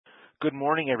Good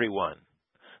morning, everyone.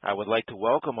 I would like to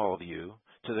welcome all of you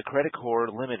to the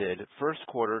Credicorp Limited First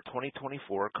Quarter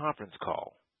 2024 conference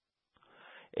call.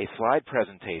 A slide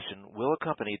presentation will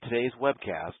accompany today's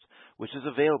webcast, which is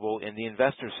available in the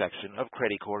Investor section of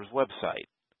Credicorp's website.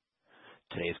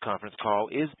 Today's conference call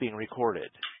is being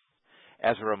recorded.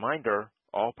 As a reminder,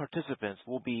 all participants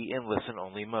will be in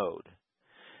listen-only mode.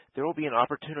 There will be an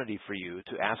opportunity for you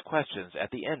to ask questions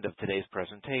at the end of today's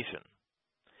presentation.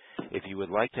 If you would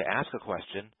like to ask a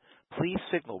question, please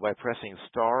signal by pressing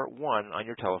star 1 on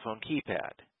your telephone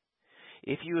keypad.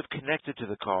 If you have connected to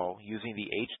the call using the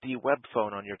HD web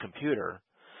phone on your computer,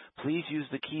 please use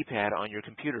the keypad on your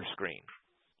computer screen.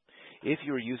 If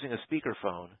you are using a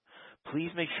speakerphone, please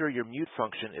make sure your mute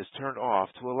function is turned off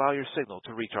to allow your signal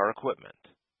to reach our equipment.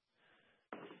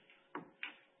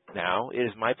 Now, it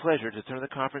is my pleasure to turn the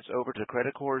conference over to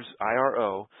Credicorp's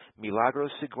IRO,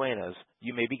 Milagros Cigüeñas.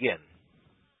 You may begin.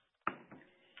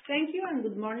 Thank you and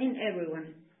good morning,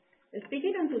 everyone.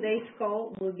 Speaking on today's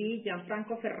call will be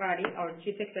Gianfranco Ferrari, our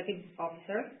Chief Executive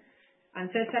Officer, and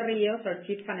Cesar Rios, our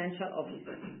Chief Financial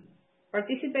Officer.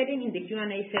 Participating in the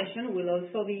Q&A session will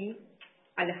also be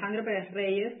Alejandro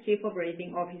Perez-Reyes, Chief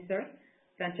Operating Officer,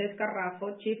 Francesca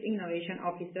Raffo, Chief Innovation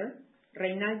Officer,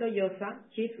 Reynaldo Llosa,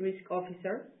 Chief Risk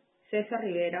Officer, Cesar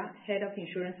Rivera, Head of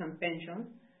Insurance and Pensions,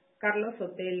 Carlos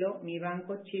Sotelo,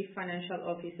 Mibanco Chief Financial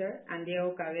Officer, and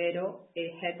Diego Cabero,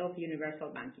 Head of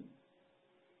Universal Banking.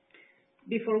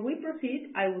 Before we proceed,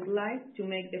 I would like to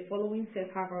make the following safe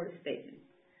harbor statement.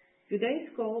 Today's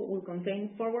call will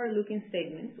contain forward-looking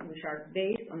statements which are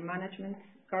based on management's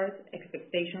current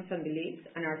expectations and beliefs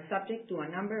and are subject to a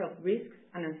number of risks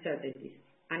and uncertainties.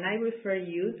 And I refer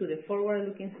you to the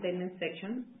forward-looking statements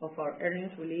section of our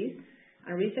earnings release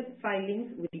and recent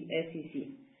filings with the SEC.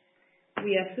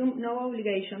 We assume no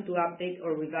obligation to update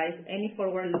or revise any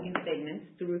forward-looking statements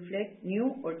to reflect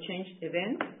new or changed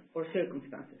events or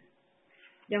circumstances.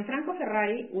 Gianfranco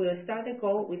Ferrari will start the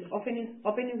call with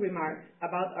opening remarks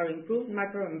about our improved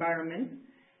macro environment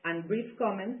and brief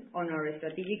comments on our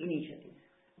strategic initiatives,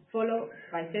 followed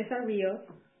by Cesar Rios,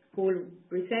 who will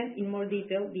present in more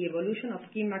detail the evolution of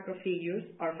key macro figures,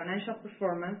 our financial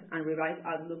performance, and revised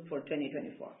outlook for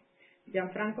 2024.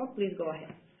 Gianfranco, please go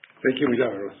ahead. Thank you,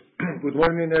 Milagros. Good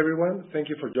morning, everyone. Thank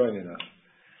you for joining us.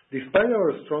 Despite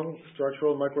our strong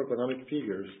structural macroeconomic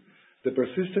figures, the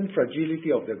persistent fragility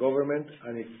of the government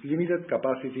and its limited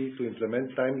capacity to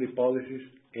implement timely policies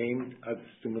aimed at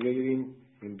stimulating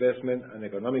investment and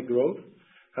economic growth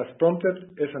has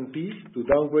prompted S&P to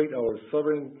downgrade our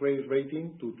sovereign credit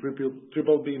rating to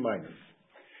BBB-.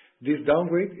 This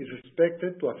downgrade is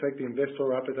expected to affect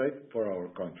investor appetite for our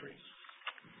country.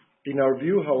 In our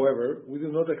view, however, we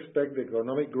do not expect the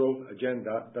economic growth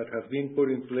agenda that has been put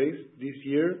in place this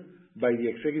year by the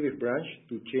executive branch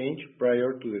to change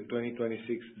prior to the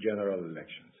 2026 general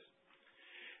elections.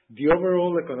 The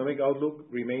overall economic outlook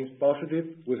remains positive,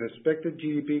 with expected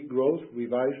GDP growth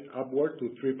revised upward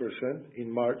to 3%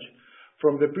 in March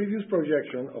from the previous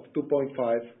projection of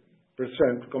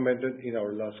 2.5% commented in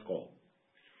our last call.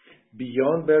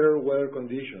 Beyond better weather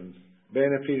conditions,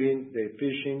 benefiting the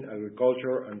fishing,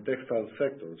 agriculture, and textile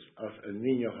sectors as El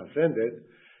Niño has ended,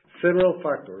 several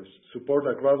factors support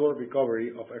a gradual recovery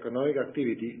of economic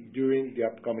activity during the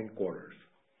upcoming quarters.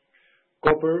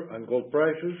 Copper and gold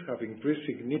prices have increased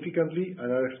significantly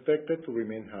and are expected to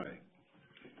remain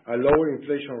high. A lower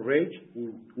inflation rate,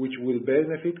 which will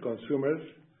benefit consumers,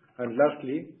 and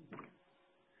lastly,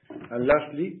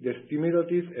 the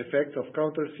stimulative effect of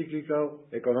counter-cyclical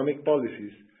economic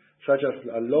policies such as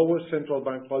a lower central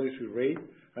bank policy rate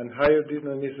and higher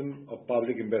dynamism of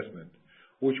public investment,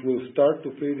 which will start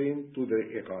to feed into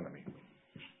the economy.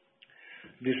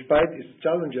 Despite its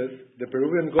challenges, the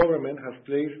Peruvian government has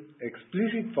placed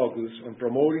explicit focus on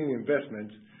promoting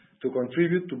investments to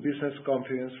contribute to business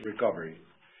confidence recovery.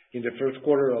 In the first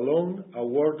quarter alone,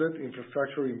 awarded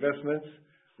infrastructure investments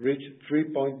reached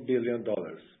 $3 billion.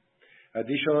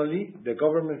 Additionally, the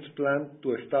government's plan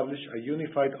to establish a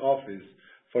unified office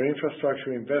for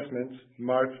infrastructure investments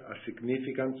marks a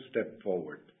significant step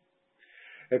forward.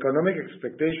 Economic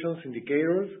expectations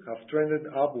indicators have trended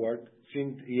upward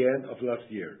since the end of last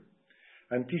year.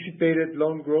 Anticipated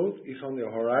loan growth is on the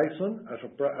horizon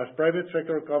as private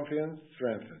sector confidence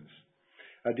strengthens.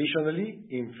 Additionally,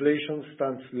 inflation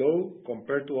stands low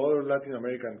compared to other Latin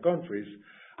American countries,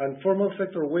 and formal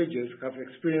sector wages have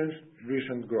experienced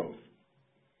recent growth.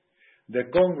 The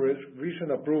Congress'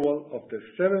 recent approval of the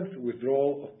 7th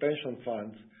withdrawal of pension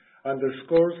funds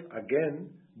underscores again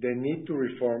the need to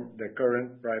reform the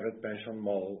current private pension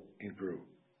model in Peru.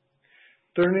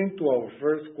 Turning to our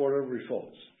first quarter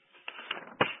results.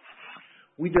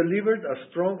 We delivered a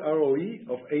strong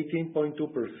ROE of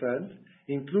 18.2%,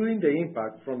 including the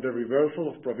impact from the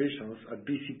reversal of provisions at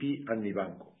BCP and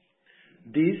Mibanco.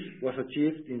 This was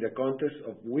achieved in the context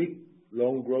of weak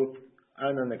loan growth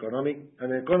and an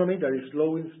economy that is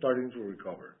slowly starting to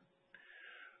recover.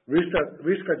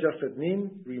 Risk-adjusted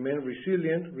NIM remained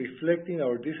resilient, reflecting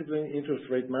our disciplined interest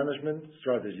rate management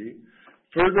strategy,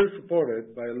 further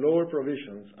supported by lower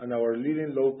provisions and our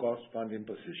leading low-cost funding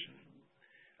position.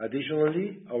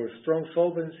 Additionally, our strong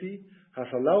solvency has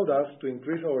allowed us to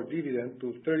increase our dividend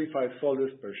to 35 soles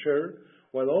per share,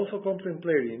 while also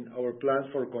contemplating our plans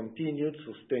for continued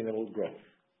sustainable growth.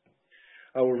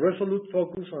 Our resolute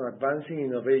focus on advancing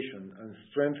innovation and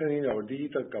strengthening our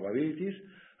digital capabilities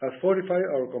has fortified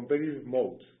our competitive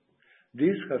moats.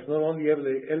 This has not only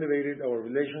elevated our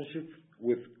relationships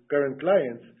with current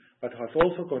clients, but has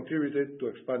also contributed to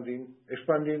expanding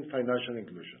financial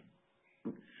inclusion.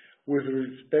 With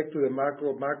respect to the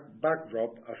macro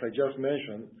backdrop, as I just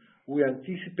mentioned, we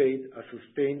anticipate a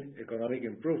sustained economic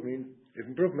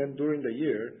improvement during the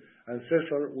year, and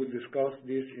Cesar will discuss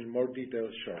this in more detail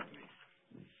shortly.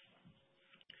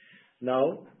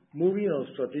 Now, moving on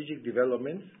strategic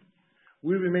developments,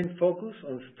 we remain focused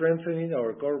on strengthening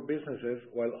our core businesses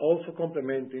while also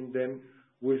complementing them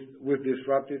with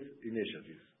disruptive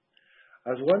initiatives.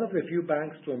 As one of the few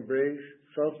banks to embrace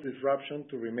self-disruption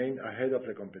to remain ahead of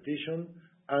the competition,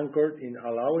 anchored in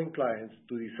allowing clients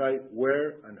to decide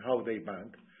where and how they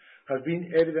bank, has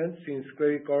been evident since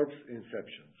Credicorp's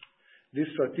inception. These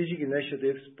strategic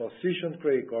initiatives position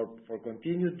Credicorp for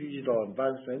continued digital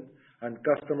advancement and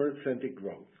customer-centric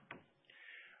growth.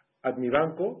 At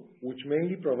Mibanco, which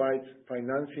mainly provides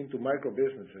financing to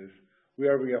micro-businesses, we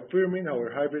are reaffirming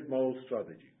our hybrid model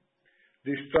strategy.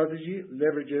 This strategy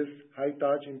leverages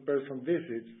high-touch in-person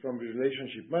visits from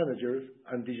relationship managers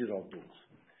and digital tools,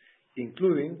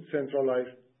 including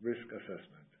centralized risk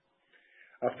assessment.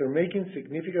 After making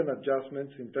significant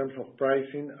adjustments in terms of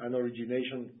pricing and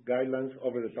origination guidelines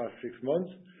over the past 6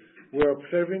 months, we are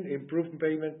observing improved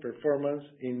payment performance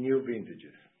in new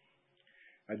vintages.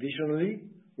 Additionally,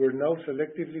 we're now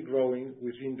selectively growing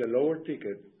within the lower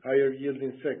ticket, higher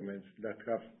yielding segments that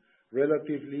have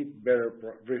relatively better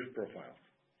risk profiles.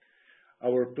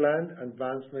 Our planned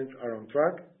advancements are on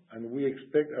track, and we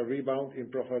expect a rebound in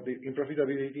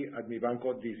profitability at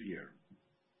Mibanco this year.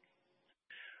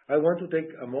 I want to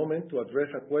take a moment to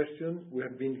address a question we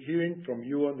have been hearing from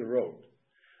you on the road,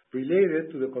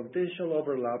 related to the potential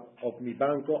overlap of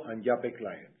Mibanco and Yape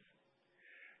clients.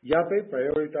 Yape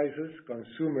prioritizes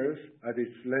consumers at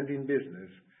its lending business,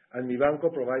 and Mibanco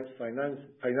provides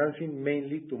financing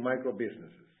mainly to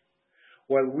micro-businesses.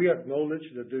 While we acknowledge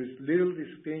that there is little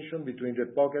distinction between the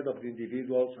pocket of the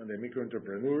individuals and the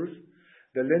micro-entrepreneurs,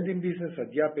 the lending business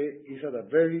at Yape is at a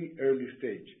very early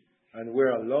stage, and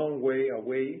we're a long way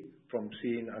away from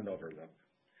seeing an overlap.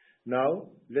 Now,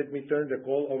 let me turn the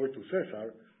call over to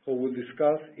Cesar, who will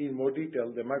discuss in more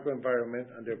detail the microenvironment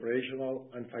and the operational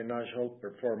and financial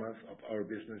performance of our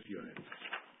business units.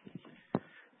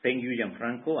 Thank you,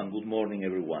 Gianfranco, and good morning,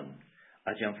 everyone.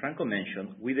 As Gianfranco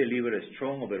mentioned, we delivered a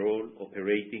strong overall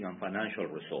operating and financial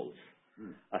results.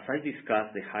 As I discuss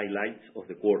the highlights of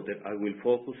the quarter, I will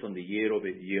focus on the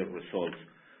year-over-year results,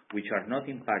 which are not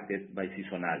impacted by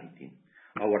seasonality.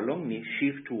 Our loan mix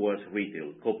shift towards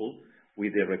retail, coupled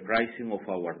with the repricing of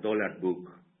our dollar book,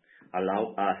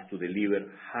 allow us to deliver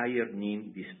higher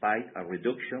NIM despite a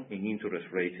reduction in interest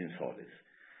rates in soles.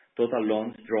 Total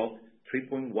loans dropped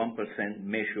 3.1%,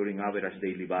 measuring average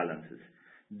daily balances,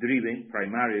 driven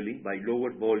primarily by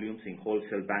lower volumes in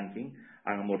wholesale banking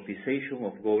and amortization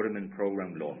of government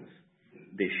program loans.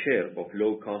 The share of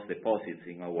low-cost deposits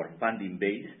in our funding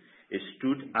base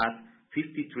stood at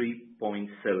 53.7%.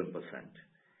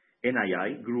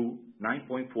 NII grew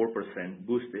 9.4%,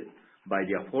 boosted by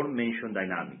the aforementioned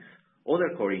dynamics.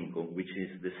 Other core income, which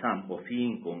is the sum of fee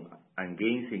income and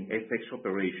gains in FX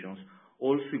operations,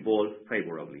 also evolved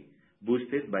favorably,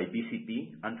 boosted by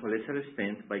BCP and to a lesser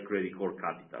extent by Credicorp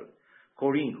Capital.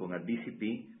 Core income at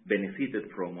BCP benefited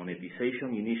from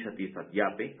monetization initiatives at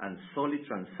Yape and solid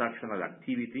transactional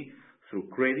activity through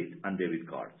credit and debit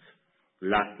cards.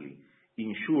 Lastly,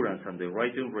 insurance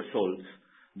underwriting results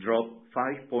dropped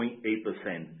 5.8%,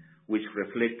 which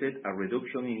reflected a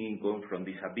reduction in income from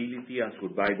disability and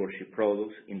survivorship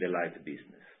products in the life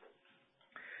business.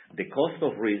 The cost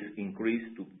of risk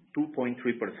increased to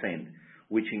 2.3%,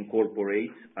 which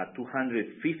incorporates a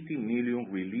 250 million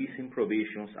release in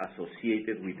provisions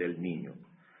associated with El Niño.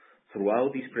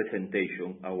 Throughout this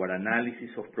presentation, our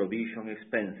analysis of provision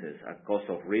expenses at cost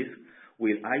of risk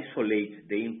will isolate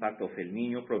the impact of El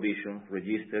Niño provisions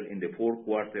registered in the fourth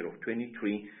quarter of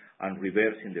 23 and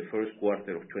reversed in the first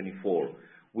quarter of 24,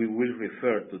 we will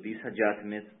refer to these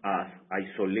adjustments as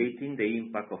isolating the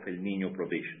impact of El Niño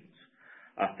provisions.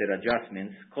 After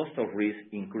adjustments, cost of risk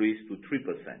increased to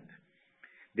 3%.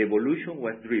 The evolution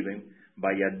was driven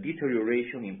by a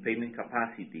deterioration in payment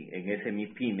capacity in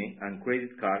SME PYME and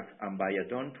credit cards, and by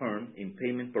a downturn in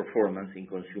payment performance in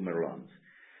consumer loans.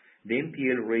 The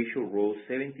NPL ratio rose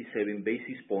 77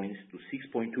 basis points to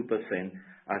 6.2%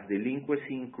 as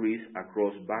delinquency increased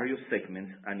across various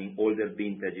segments and in older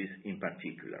vintages in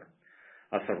particular.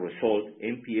 As a result,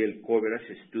 NPL coverage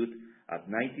stood at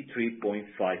 93.5%.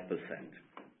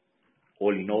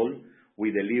 All in all,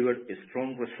 we delivered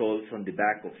strong results on the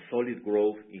back of solid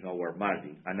growth in our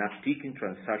margin, an uptick in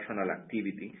transactional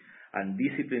activity, and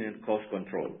disciplined cost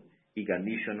control. In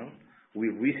addition, we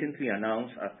recently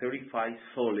announced a 35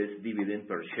 soles dividend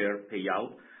per share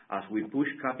payout as we push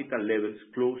capital levels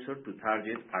closer to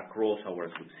target across our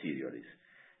subsidiaries.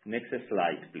 Next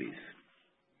slide, please.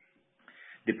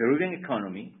 The Peruvian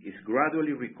economy is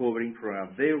gradually recovering from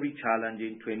a very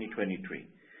challenging 2023.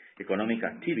 Economic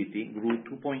activity grew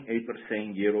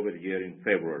 2.8% year-over-year in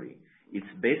February, its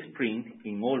best print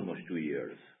in almost 2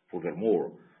 years.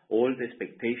 Furthermore, all the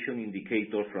expectation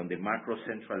indicators from the Macro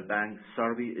Central Bank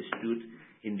survey stood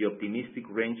in the optimistic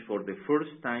range for the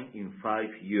first time in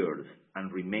 5 years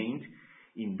and remained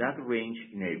in that range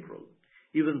in April.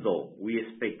 Even though we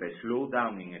expect a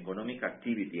slowdown in economic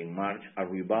activity in March, a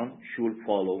rebound should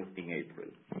follow in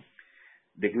April.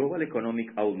 The global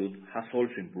economic outlook has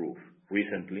also improved.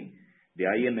 Recently, the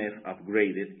IMF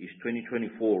upgraded its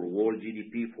 2024 world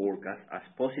GDP forecast as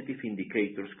positive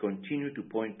indicators continue to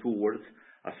point towards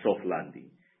a soft landing.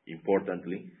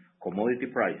 Importantly, commodity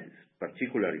prices,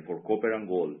 particularly for copper and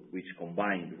gold, which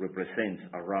combined represents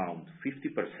around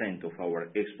 50% of our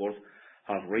exports,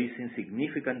 have risen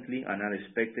significantly and are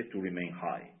expected to remain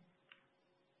high.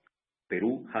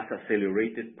 Peru has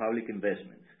accelerated public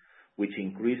investments, which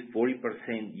increased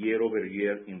 40%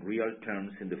 year-over-year in real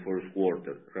terms in the first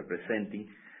quarter, representing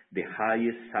the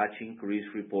highest such increase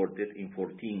reported in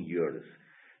 14 years,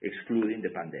 excluding the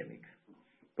pandemic.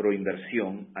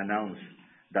 Proinversión announced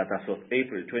that as of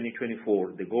April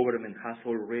 2024, the government has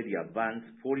already advanced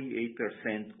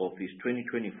 48% of its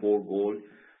 2024 goal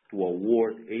to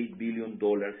award $8 billion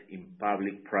in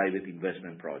public-private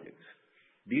investment projects.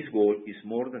 This goal is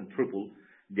more than triple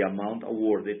the amount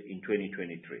awarded in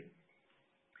 2023.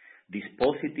 This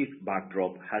positive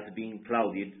backdrop has been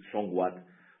clouded somewhat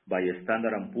by a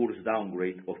Standard & Poor's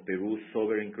downgrade of Peru's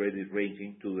sovereign credit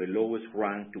rating to the lowest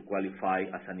rank to qualify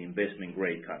as an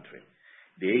investment-grade country.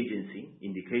 The agency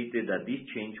indicated that this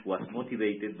change was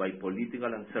motivated by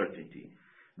political uncertainty,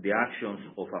 the actions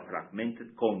of a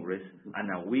fragmented Congress,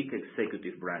 and a weak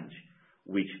executive branch,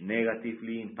 which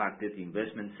negatively impacted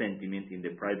investment sentiment in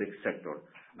the private sector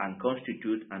and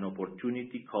constitute an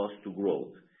opportunity cost to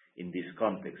growth. In this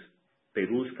context,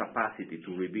 Peru's capacity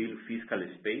to rebuild fiscal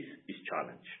space is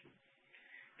challenged.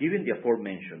 Given the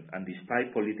aforementioned and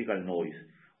despite political noise,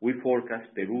 we forecast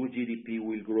Peru GDP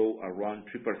will grow around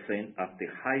 3% after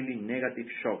highly negative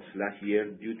shocks last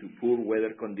year due to poor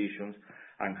weather conditions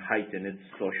and heightened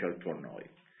social turmoil.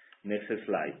 Next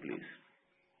slide, please.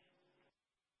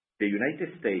 The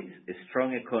United States'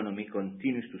 strong economy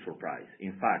continues to surprise.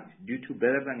 In fact, due to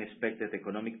better than expected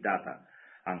economic data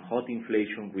and hot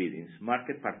inflation readings,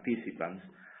 market participants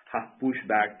have pushed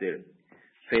back their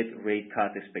Fed rate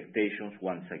cut expectations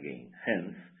once again.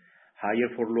 Hence, higher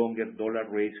for longer dollar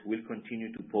rates will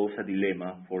continue to pose a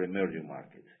dilemma for emerging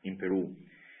markets. In Peru,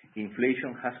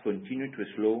 inflation has continued to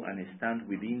slow and stand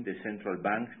within the central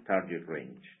bank's target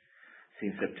range.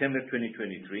 Since September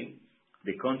 2023,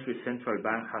 the country's central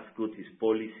bank has cut its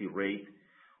policy rate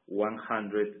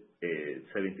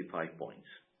 175 points.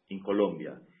 In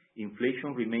Colombia,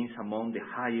 inflation remains among the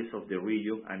highest of the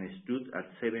region and stood at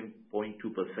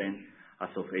 7.2% as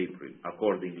of April.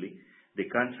 Accordingly, the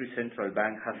country's central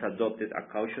bank has adopted a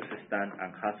cautious stand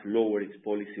and has lowered its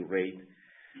policy rate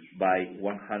by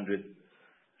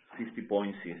 150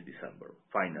 points since December.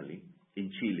 Finally,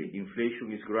 in Chile,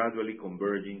 inflation is gradually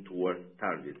converging toward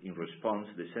target. In response,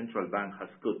 the central bank has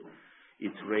cut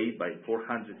its rate by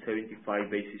 475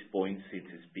 basis points since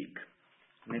its peak.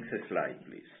 Next slide,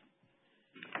 please.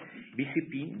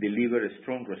 BCP delivered a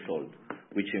strong result,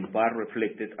 which in part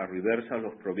reflected a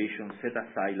reversal of provisions set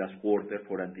aside last quarter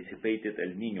for anticipated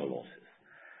El Niño losses.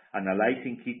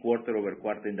 Analyzing key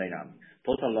quarter-over-quarter dynamics,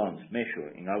 total loans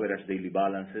measured in average daily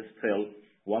balances fell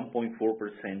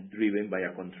 1.4%, driven by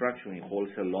a contraction in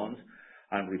wholesale loans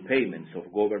and repayments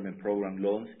of government program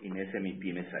loans in SME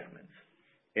PYME segments.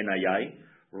 NII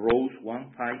rose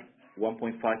 1.5%.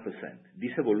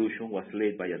 This evolution was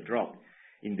led by a drop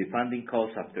in the funding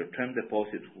costs after term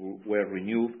deposits were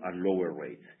renewed at lower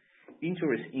rates.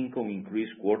 Interest income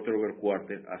increased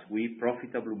quarter-over-quarter as we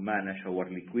profitably managed our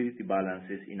liquidity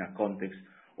balances in a context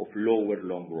of lower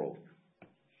loan growth.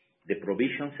 The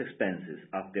provisions expenses,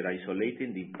 after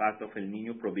isolating the impact of El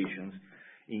Niño provisions,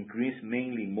 increased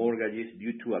mainly mortgages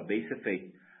due to a base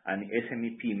effect and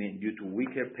SME payment due to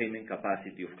weaker payment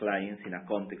capacity of clients in a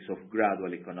context of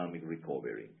gradual economic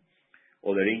recovery.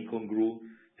 Other income grew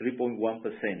 3.1%,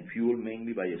 fueled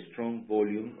mainly by a strong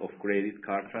volume of credit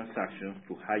card transactions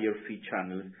through higher fee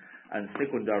channels and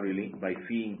secondarily by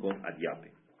fee income at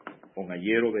Yape. On a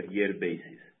year-over-year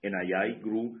basis, NII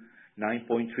grew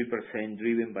 9.3%,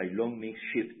 driven by loan mix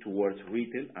shift towards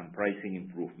retail and pricing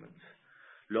improvements.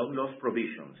 Loan loss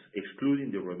provisions, excluding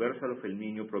the reversal of El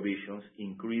Niño provisions,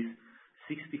 increased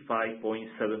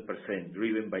 65.7%,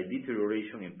 driven by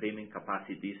deterioration in payment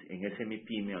capacities in SME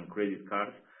PYME and credit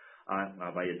cards, and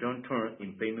by a downturn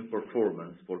in payment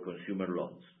performance for consumer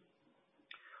loans.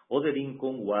 Other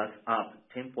income was up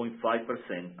 10.5%,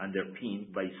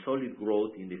 underpinned by solid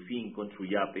growth in the fee income through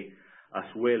Yape, as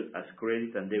well as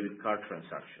credit and debit card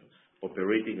transactions.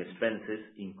 Operating expenses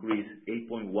increased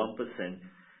 8.1%,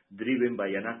 driven by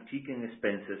an uptick in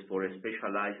expenses for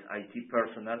specialized IT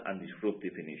personnel and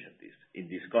disruptive initiatives. In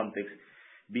this context,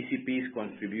 BCP's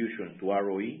contribution to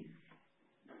ROE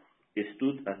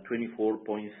stood at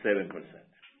 24.7%.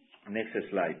 Next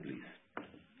slide, please.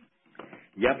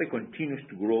 Yape continues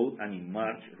to grow and in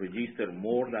March registered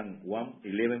more than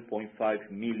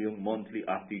 11.5 million monthly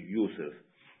active users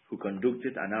who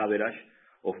conducted an average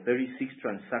of 36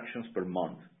 transactions per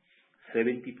month.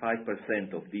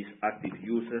 75% of these active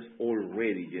users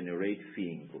already generate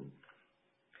fee income.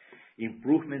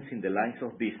 Improvements in the lines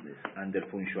of business and their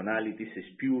functionalities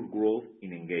spur growth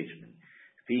in engagement,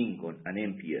 fee income, and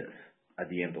NPS. At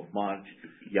the end of March,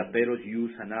 Yaperos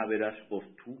use an average of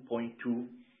 2.2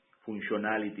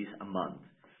 functionalities a month.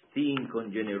 Fee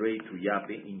income generated through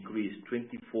Yape increased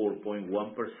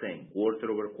 24.1%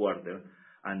 quarter-over-quarter,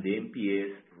 and the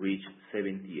NPS reached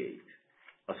 78.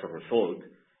 As a result,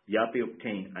 Yape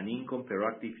obtained an income per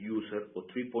active user of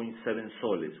 3.7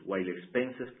 soles, while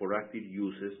expenses for active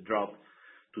users dropped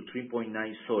to 3.9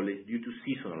 soles due to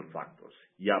seasonal factors.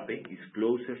 Yape is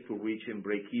closer to reaching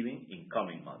break-even in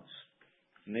coming months.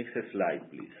 Next slide,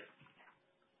 please.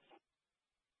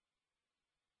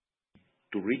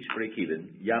 To reach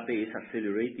break-even, Yape is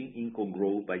accelerating income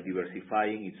growth by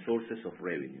diversifying its sources of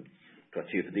revenue. To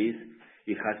achieve this,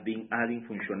 it has been adding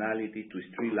functionality to its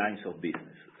 3 lines of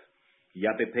businesses.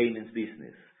 Yape Payments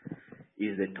business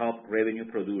is the top revenue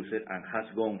producer and has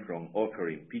gone from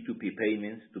offering P2P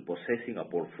payments to possessing a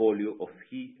portfolio of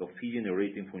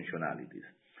fee-generating functionalities,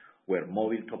 where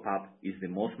mobile top-up is the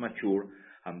most mature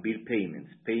and bill payments,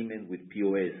 payment with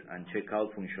POS, and checkout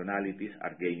functionalities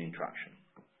are gaining traction.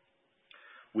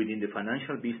 Within the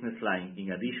financial business line,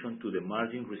 in addition to the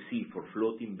margin received for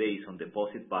floating based on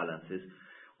deposit balances,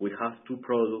 we have 2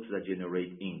 products that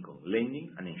generate income, lending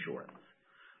and insurance.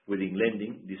 Within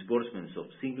lending, disbursements of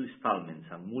single installments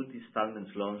and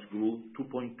multi-installments loans grew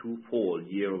 2.2-fold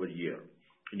year-over-year.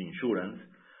 In insurance,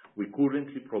 we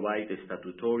currently provide a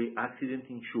statutory accident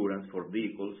insurance for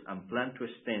vehicles and plan to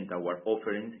extend our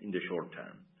offerings in the short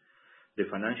term. The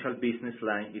financial business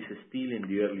line is still in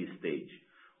the early stage.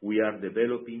 We are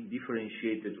developing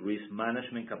differentiated risk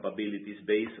management capabilities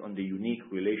based on the unique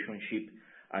relationship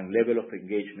and level of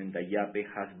engagement that Yape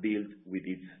has built with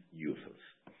its users.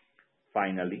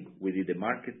 Finally, within the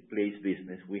marketplace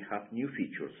business, we have new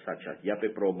features such as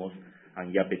Yape Promos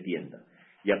and Yape Tienda.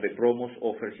 Yape Promos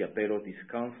offers Yaperos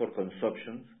discounts for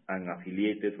consumptions and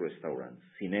affiliated restaurants,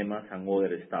 cinemas, and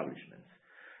other establishments.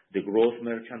 The gross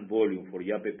merchant volume for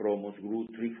Yape Promos grew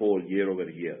 3-fold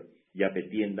year-over-year.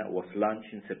 Yape Tienda was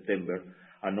launched in September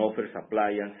and offers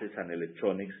appliances and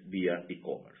electronics via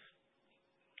e-commerce.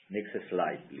 Next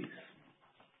slide, please.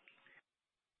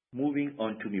 Moving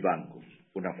on to Mibanco.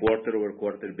 On a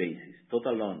quarter-over-quarter basis,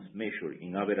 total loans measured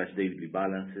in average daily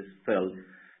balances fell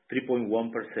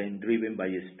 3.1%, driven by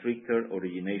stricter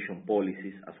origination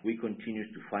policies as we continue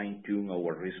to fine-tune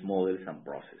our risk models and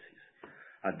processes.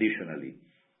 Additionally,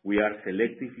 we are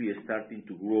selectively starting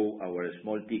to grow our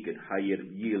small-ticket,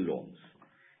 higher-yield loans.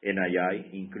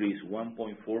 NII increased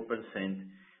 1.4%,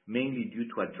 mainly due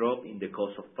to a drop in the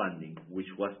cost of funding, which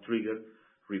was triggered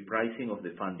repricing of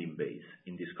the funding base.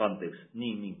 In this context,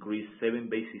 NIM increased 7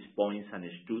 basis points and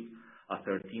stood at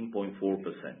 13.4%.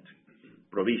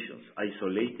 Provisions,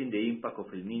 isolating the impact of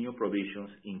El Niño provisions,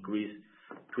 increased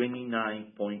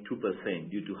 29.2%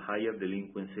 due to higher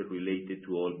delinquency related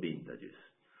to all vintages.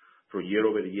 From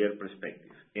year-over-year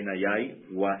perspective,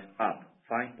 NII was up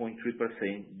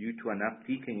 5.3% due to an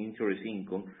uptick in interest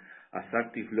income as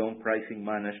active loan pricing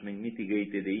management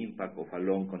mitigated the impact of a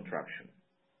loan contraction.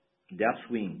 The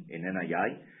upswing in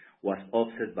NII was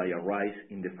offset by a rise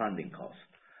in the funding cost.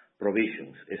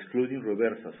 Provisions, excluding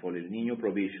reversals for El Niño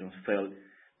provisions, fell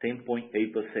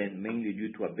 10.8%, mainly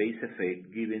due to a base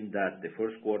effect, given that the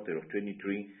first quarter of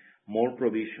 2023, more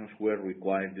provisions were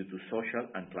required due to social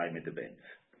and climate events.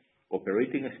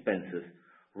 Operating expenses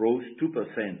rose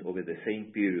 2% over the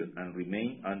same period and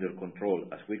remain under control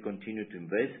as we continue to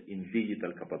invest in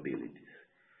digital capabilities.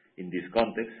 In this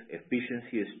context,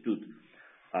 efficiency stood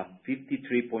at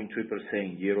 53.3%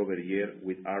 year-over-year,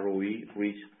 with ROE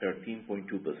reached 13.2%.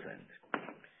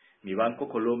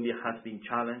 Mibanco Colombia has been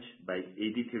challenged by a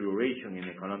deterioration in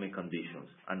economic conditions,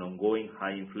 an ongoing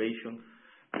high inflation,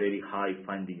 very high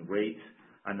funding rates,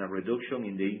 and a reduction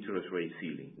in the interest rate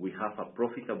ceiling. We have a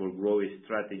profitable growth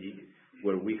strategy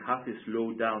where we have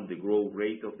slowed down the growth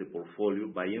rate of the portfolio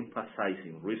by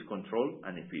emphasizing risk control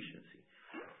and efficiency.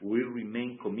 We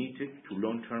remain committed to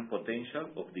long-term potential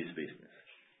of this business.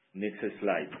 Next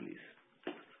slide, please.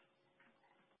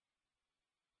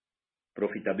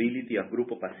 Profitability of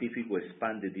Grupo Pacífico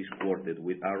expanded this quarter,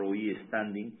 with ROE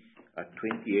standing at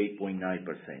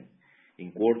 28.9%.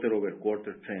 In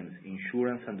quarter-over-quarter trends,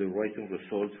 insurance underwriting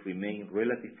results remain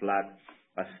relatively flat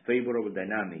as favorable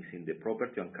dynamics in the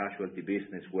property and casualty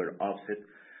business were offset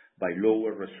by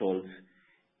lower results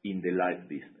in the life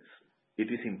business. It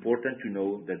is important to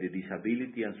note that the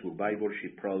disability and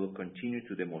survivorship product continue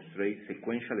to demonstrate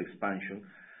sequential expansion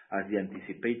as the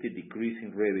anticipated decrease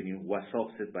in revenue was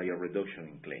offset by a reduction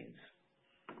in claims.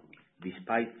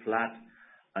 Despite flat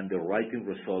underwriting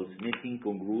results, net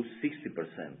income grew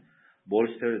 60%,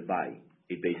 bolstered by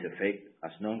a base effect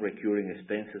as non-recurring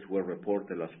expenses were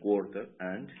reported last quarter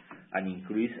and an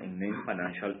increase in net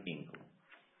financial income.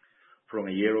 From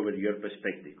a year-over-year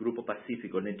perspective, Grupo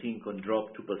Pacífico net income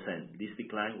dropped 2%. This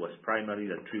decline was primarily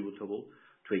attributable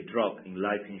to a drop in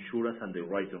life insurance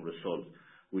underwriting results,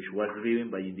 which was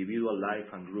driven by individual life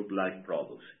and group life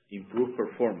products. Improved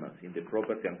performance in the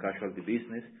property and casualty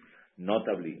business,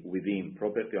 notably within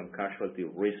property and casualty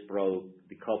risk product,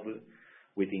 decoupled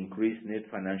with increased net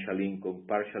financial income,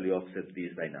 partially offset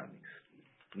these dynamics.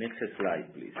 Next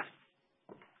slide, please.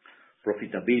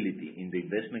 Profitability in the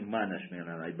investment management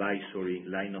and advisory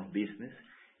line of business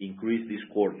increased this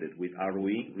quarter, with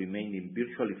ROE remaining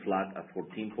virtually flat at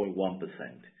 14.1%.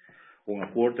 On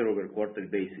a quarter-over-quarter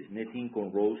basis, net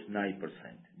income rose 9%.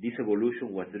 This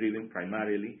evolution was driven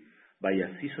primarily by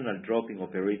a seasonal drop in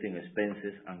operating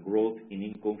expenses and growth in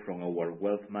income from our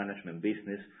wealth management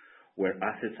business, where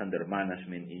assets under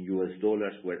management in US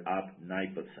dollars were up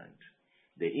 9%.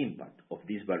 The impact of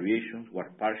these variations was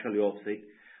partially offset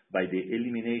by the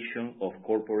elimination of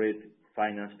corporate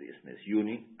finance business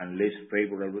unit and less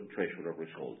favorable treasury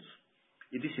results.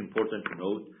 It is important to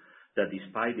note that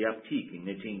despite the uptick in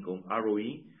net income,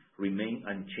 ROE remained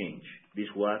unchanged. This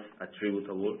was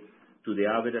attributable to the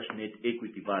average net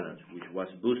equity balance, which was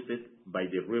boosted by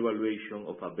the revaluation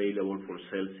of available for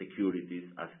sale securities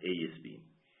as ASB.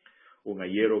 On a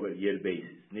year-over-year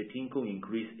basis, net income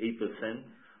increased 8%,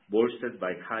 bolstered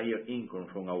by higher income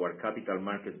from our capital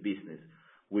market business,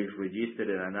 which registered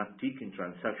an uptick in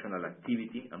transactional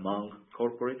activity among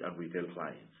corporate and retail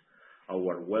clients.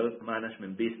 Our wealth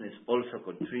management business also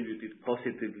contributed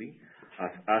positively as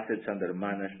assets under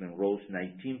management rose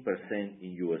 19%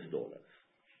 in US dollars.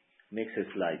 Next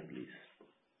slide, please.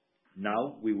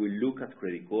 Now we will look at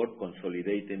Credicorp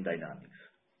consolidating dynamics.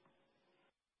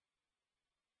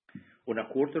 On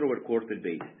a quarter-over-quarter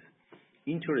basis,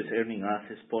 interest earning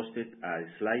assets posted a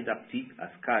slight uptick as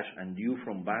cash and due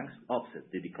from banks offset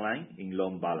the decline in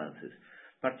loan balances,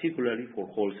 particularly for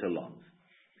wholesale loans.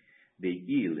 The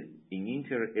yield in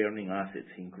inter-earning assets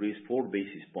increased 4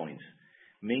 basis points,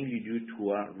 mainly due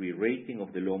to a re-rating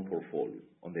of the loan portfolio.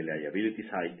 On the liability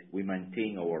side, we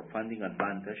maintain our funding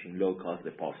advantage in low-cost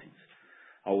deposits.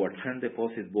 Our term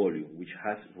deposit volume, which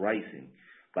has risen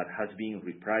but has been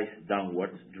repriced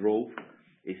downwards, drove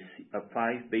a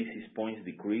 5 basis points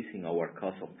decrease in our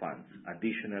cost of funds.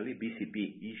 Additionally,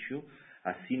 BCP issued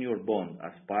a senior bond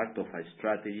as part of a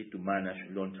strategy to manage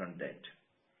long-term debt.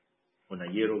 On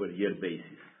a year-over-year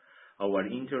basis, our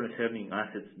interest earning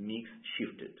assets mix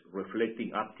shifted,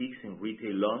 reflecting upticks in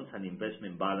retail loans and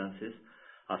investment balances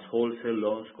as wholesale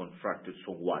loans contracted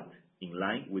somewhat, in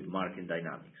line with market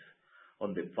dynamics.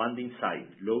 On the funding side,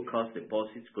 low-cost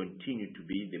deposits continue to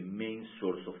be the main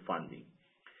source of funding.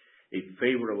 A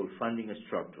favorable funding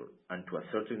structure and, to a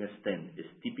certain extent,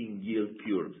 steepening yield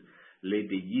curves led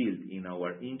the yield in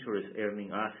our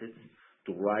interest-earning assets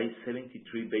to rise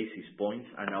 73 basis points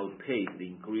and outpace the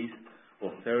increase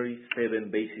of 37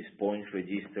 basis points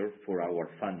registered for our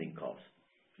funding costs.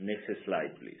 Next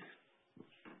slide, please.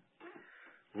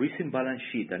 Recent balance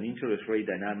sheet and interest rate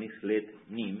dynamics led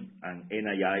NIM and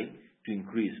NII to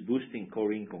increase, boosting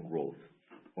core income growth.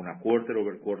 On a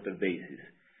quarter-over-quarter basis,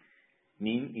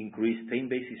 NIM increased 10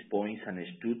 basis points and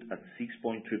stood at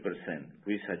 6.3%.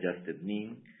 Risk-adjusted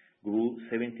NIM grew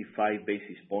 75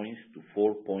 basis points to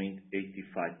 4.85%.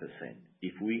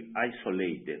 If we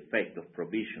isolate the effect of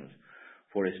provisions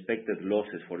for expected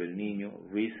losses for El Niño,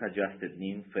 risk-adjusted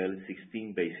NIM fell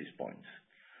 16 basis points.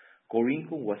 Core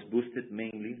income was boosted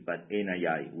mainly by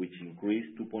NII, which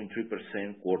increased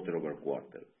 2.3%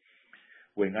 quarter-over-quarter.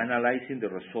 When analyzing the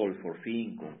result for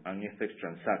fee income and FX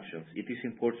transactions, it is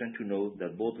important to note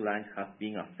that both lines have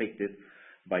been affected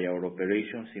by our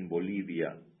operations in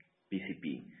Bolivia,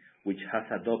 BCP, which has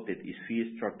adopted its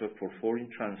fee structure for foreign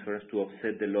transfers to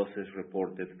offset the losses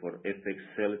reported for FX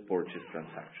sell-purchase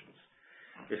transactions.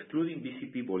 Excluding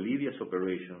BCP Bolivia's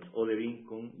operations, other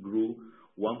income grew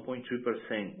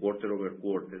 1.3%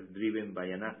 quarter-over-quarter, driven by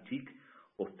an uptick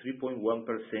of 3.1%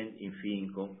 in fee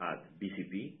income at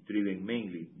BCP, driven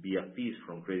mainly via fees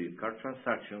from credit card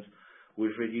transactions,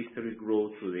 which registered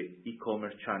growth through the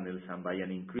e-commerce channels and by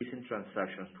an increase in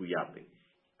transactions to Yape,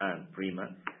 and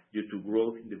Prima, due to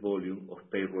growth in the volume of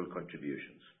payroll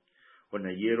contributions. On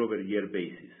a year-over-year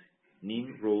basis,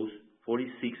 NIM rose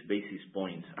 46 basis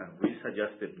points and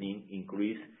risk-adjusted NIM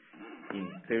increased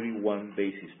in 31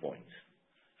 basis points.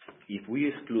 If we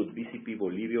exclude BCP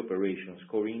Bolivia operations,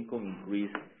 core income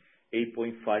increased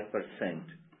 8.5%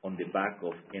 on the back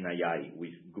of NII,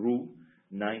 which grew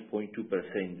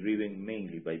 9.2%, driven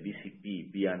mainly by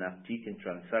BCP via an uptick in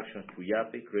transactions to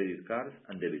Yape, credit cards,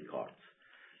 and debit cards.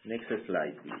 Next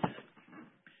slide, please.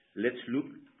 Let's look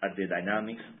at the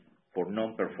dynamics for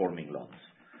non-performing loans.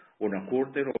 On a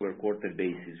quarter-over-quarter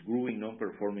basis, growing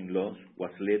non-performing loans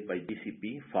was led by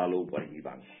BCP, followed by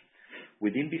Mibanco.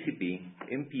 Within BCP,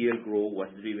 NPL growth was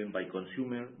driven by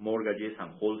consumer, mortgages, and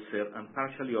wholesale, and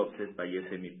partially offset by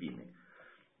SME-Pyme.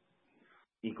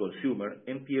 In consumer,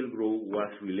 NPL growth was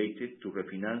related to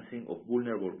refinancing of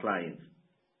vulnerable clients,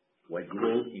 while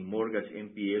growth in mortgage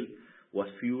NPL was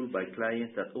fueled by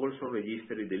clients that also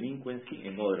registered delinquency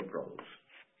in other products.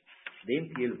 The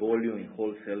NPL volume in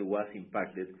wholesale was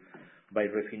impacted by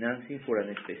refinancing for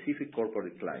a specific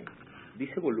corporate client. This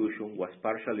evolution was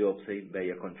partially offset by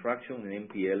a contraction in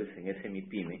NPLs in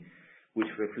SME-Pyme, which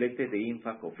reflected the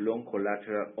impact of loan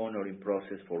collateral honoring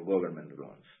process for government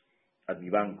loans. At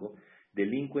Mibanco,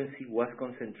 delinquency was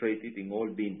concentrated in all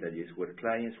vintages where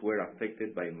clients were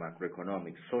affected by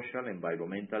macroeconomic, social, and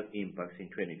environmental impacts in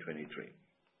 2023.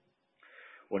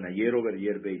 On a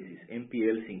year-over-year basis,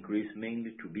 NPLs increased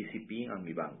mainly to BCP and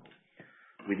Mibanco.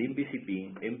 Within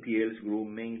BCP, NPLs grew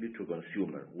mainly to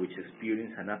consumer, which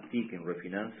experienced an uptick in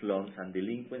refinance loans and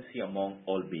delinquency among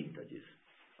all vintages,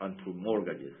 and to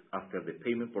mortgages after the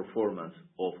payment performance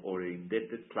of our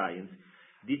indebted clients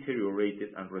deteriorated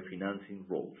and refinancing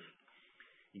rose.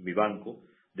 In Mibanco,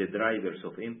 the drivers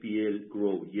of NPL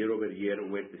growth year-over-year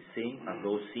were the same as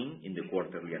those seen in the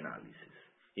quarterly analysis.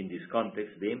 In this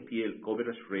context, the NPL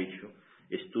coverage ratio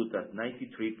stood at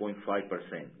 93.5%,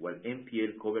 while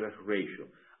NPL coverage ratio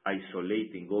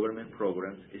isolating government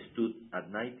programs stood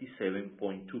at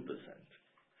 97.2%.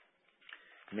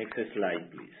 Next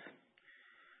slide, please.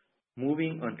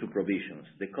 Moving on to provisions,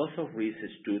 the cost of risk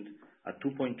stood at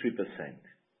 2.3%.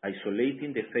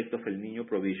 Isolating the effect of El Niño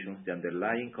provisions, the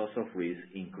underlying cost of risk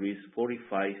increased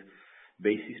 45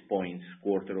 basis points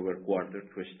quarter-over-quarter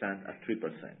to stand at 3%.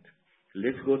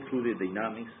 Let's go through the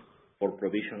dynamics for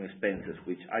provision expenses,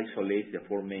 which isolates the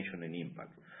aforementioned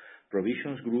impact.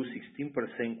 Provisions grew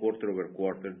 16%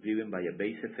 quarter-over-quarter, driven by a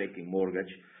base effect in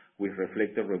mortgage, which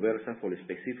reflected reversal for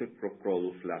specific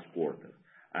products last quarter,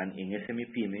 and in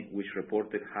SME-Pyme, which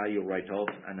reported higher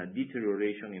write-offs and a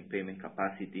deterioration in payment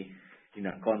capacity in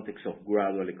a context of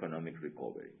gradual economic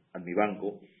recovery. At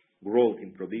Mibanco, growth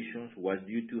in provisions was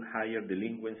due to higher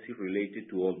delinquency related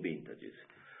to all vintages.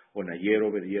 On a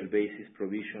year-over-year basis,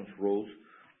 provisions rose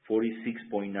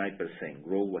 46.9%.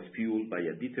 Growth was fueled by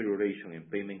a deterioration in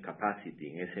payment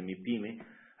capacity in SME-Pyme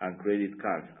and credit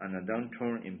cards, and a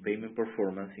downturn in payment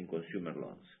performance in consumer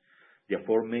loans. The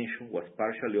aforementioned was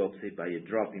partially offset by a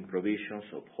drop in provisions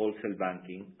of wholesale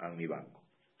banking and Mibanco.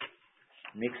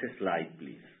 Next slide,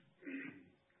 please.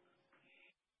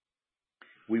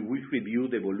 We will review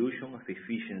the evolution of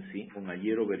efficiency on a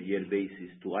year-over-year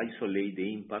basis to isolate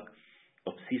the impact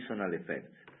of seasonal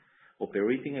effects.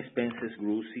 Operating expenses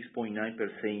grew 6.9%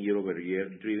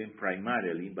 year-over-year, driven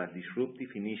primarily by disruptive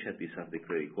initiatives at the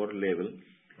Credicorp level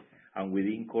and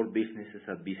within core businesses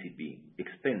at BCP,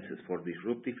 expenses for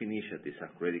disruptive initiatives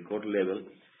at Credicorp level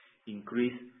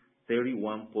increased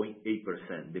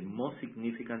 31.8%. The most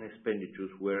significant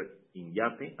expenditures were in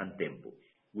Yape and Tempo,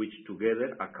 which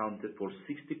together accounted for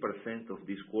 60% of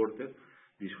this quarter's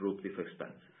disruptive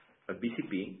expenses. At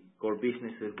BCP, core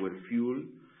businesses will fuel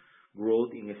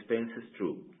growth in expenses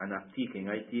through an uptick in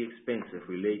IT expenses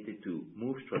related to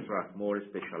moves to attract more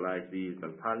specialized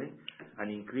digital talent and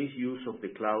increased use of the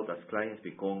cloud as clients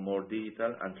become more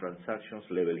digital and transactions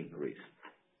level increase.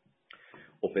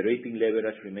 Operating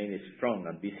leverage remains strong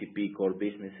at BCP core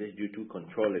businesses due to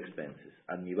control expenses.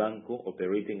 At Mibanco,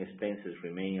 operating expenses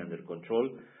remain under control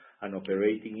and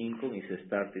operating income is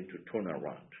starting to turn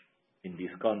around. In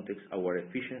this context, our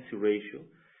efficiency ratio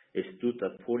stood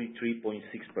at 43.6%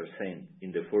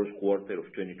 in the first quarter of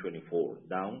 2024,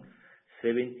 down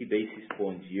 70 basis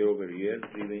points year-over-year,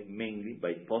 driven mainly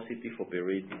by positive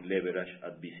operating leverage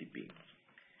at BCP.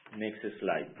 Next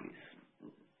slide,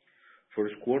 please.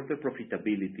 First quarter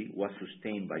profitability was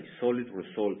sustained by solid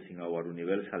results in our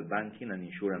universal banking and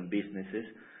insurance businesses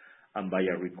and by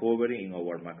a recovery in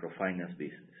our microfinance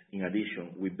business. In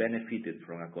addition, we benefited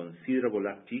from a considerable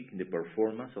uptick in the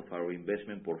performance of our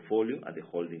investment portfolio at the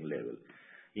holding level.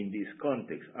 In this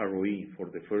context, ROE for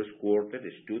the first quarter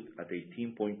stood at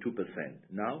 18.2%.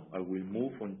 Now I will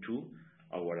move on to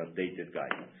our updated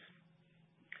guidance.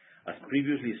 As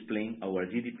previously explained, our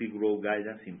GDP growth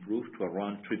guidance improved to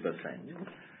around 3%.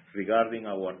 Regarding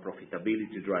our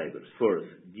profitability drivers, first,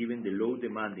 given the low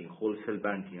demand in wholesale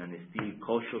banking and still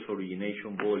cautious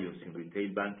origination volumes in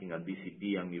retail banking at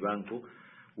BCP and Mibanco,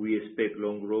 we expect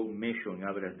loan growth measuring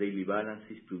average daily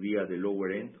balances to be at the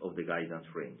lower end of the guidance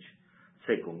range.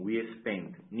 Second, we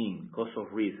expect NIM, cost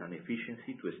of risk, and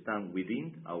efficiency to stand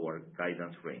within our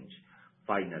guidance range.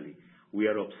 Finally, we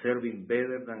are observing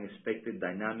better than expected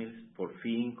dynamics for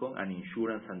fee income and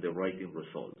insurance underwriting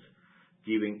results.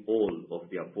 Given all of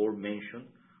the aforementioned,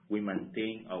 we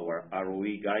maintain our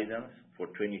ROE guidance for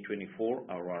 2024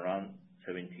 around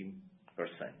 17%.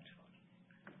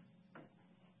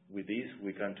 With this,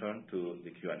 we can turn to the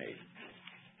Q&A.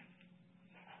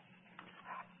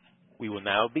 We will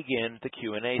now begin the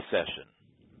Q&A session.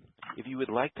 If you would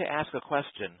like to ask a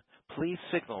question, please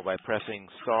signal by pressing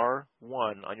 *1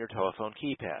 on your telephone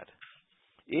keypad.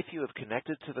 If you have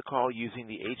connected to the call using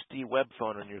the HD web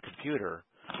phone on your computer,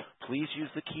 please use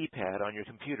the keypad on your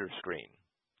computer screen.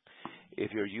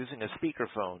 If you're using a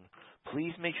speakerphone,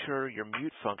 please make sure your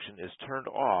mute function is turned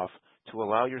off to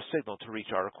allow your signal to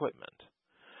reach our equipment.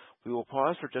 We will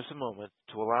pause for just a moment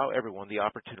to allow everyone the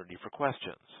opportunity for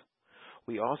questions.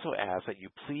 We also ask that you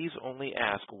please only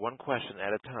ask one question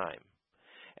at a time.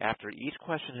 After each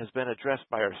question has been addressed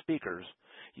by our speakers,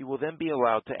 you will then be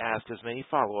allowed to ask as many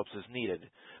follow-ups as needed.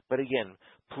 But again,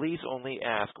 please only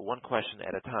ask one question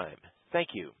at a time. Thank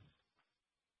you.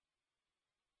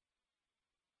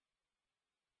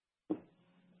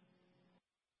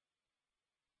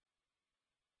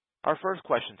 Our first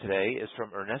question today is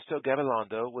from Ernesto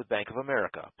Gabilondo with Bank of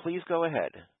America. Please go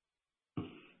ahead.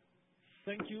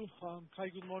 Thank you. Hi,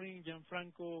 good morning,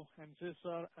 Gianfranco and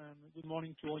Cesar, and good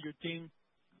morning to all your team.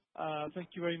 Thank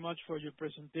you very much for your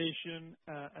presentation,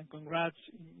 and congrats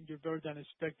in your better than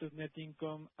expected net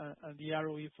income and the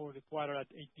ROE for the quarter at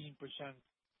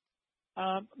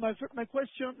 18%. My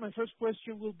first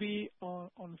question will be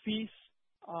on fees.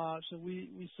 So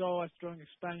we saw a strong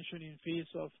expansion in fees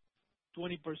of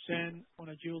 20% on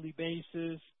a yearly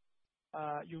basis.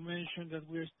 You mentioned that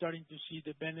we're starting to see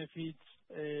the benefits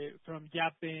from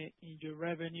Yape in your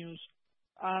revenues.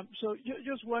 So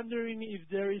just wondering if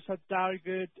there is a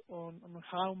target on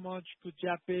how much could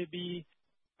Yape be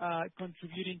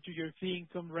contributing to your fee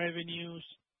income revenues,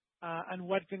 and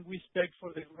what can we expect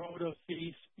for the growth of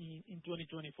fees in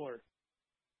 2024?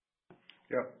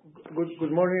 Yeah.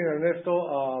 Good morning, Ernesto.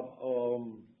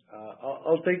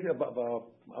 I'll take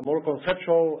a more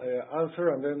conceptual answer,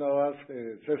 and then I'll ask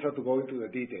Cesar to go into the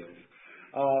details.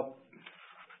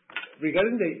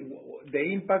 Regarding the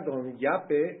impact on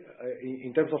Yape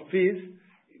in terms of fees,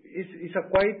 it's a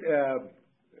quite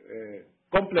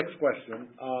complex question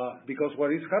because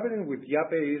what is happening with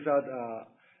Yape is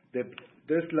that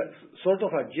there's sort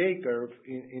of a J-curve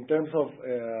in terms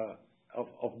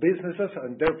of businesses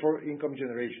and therefore income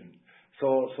generation.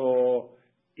 So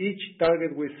each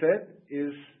target we set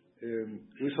is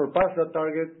we surpass that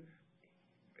target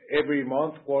every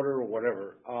month, quarter, or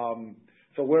whatever.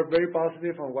 So we're very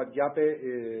positive on what Yape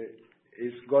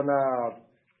is gonna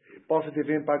positive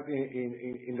impact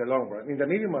in the long run, in the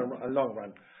medium and long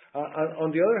run.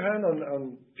 On the other hand,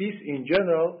 on fees in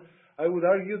general, I would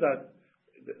argue that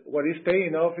what is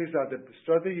paying off is that the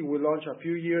strategy we launched a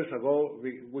few years ago,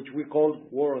 which we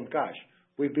called War on Cash.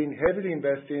 We've been heavily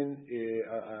investing,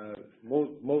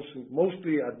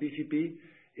 mostly at BCP,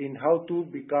 in how to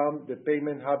become the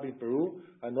payment hub in Peru,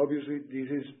 and obviously this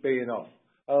is paying off.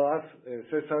 I'll ask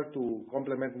Cesar to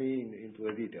complement me into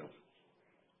the details.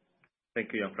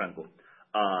 Thank you, Gianfranco.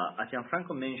 As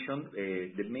Gianfranco mentioned,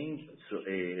 the main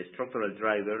structural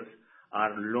drivers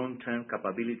are long-term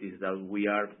capabilities that we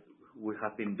have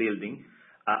been building.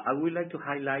 I would like to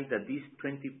highlight that this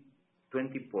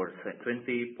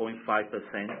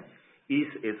 20.5% is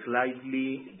a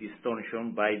slightly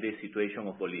distortion by the situation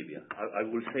of Bolivia. I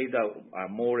will say that a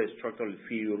more structural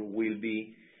figure will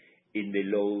be in the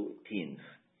low teens.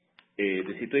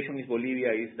 The situation in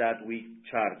Bolivia is that we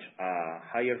charge a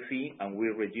higher fee and we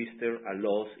register a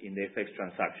loss in the FX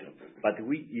transaction. But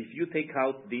if you take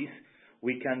out this,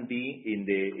 we can be in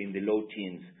the low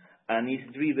teens, and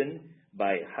it's driven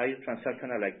by higher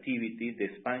transactional activity, the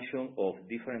expansion of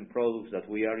different products that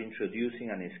we are introducing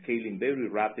and scaling very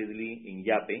rapidly in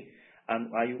Yape. And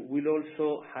I will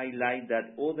also highlight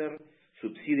that other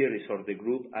subsidiaries of the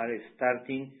group are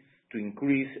starting to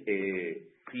increase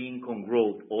fee income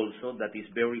growth also. That is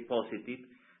very positive.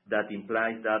 That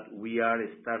implies that we are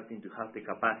starting to have the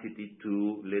capacity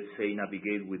to, let's say,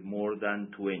 navigate with more than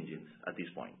 2 engines at this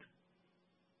point.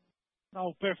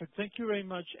 Oh, perfect. Thank you very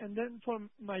much. And then for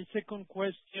my second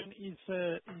question is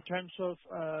in terms of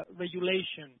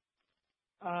regulation.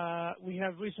 We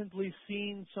have recently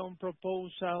seen some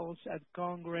proposals at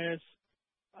Congress.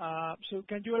 So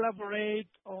can you elaborate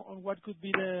on what could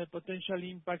be the potential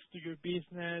impacts to your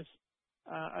business?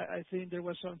 I think there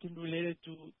was something related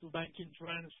to banking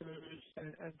transfers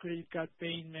and credit card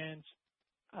payments.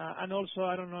 And also,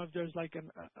 I don't know if there's like a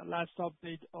last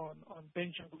update on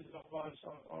pension withdrawals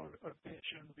or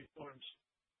pension reforms.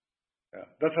 Yeah,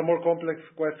 that's a more complex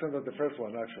question than the first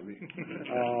one, actually.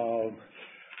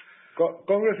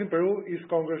 Congress in Peru is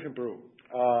Congress in Peru.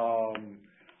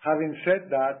 Having said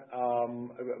that,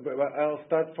 I'll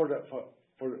start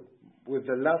with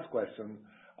the last question.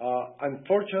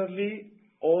 Unfortunately,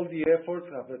 all the efforts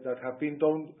that have been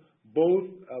done both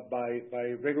by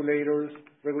regulators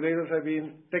have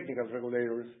been technical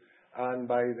regulators, and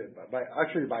by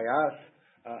us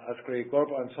as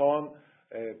Credicorp and so on,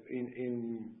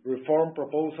 in reform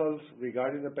proposals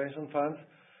regarding the pension funds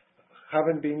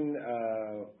haven't been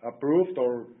approved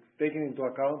or taken into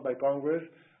account by Congress,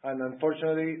 and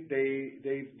unfortunately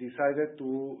they decided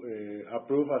to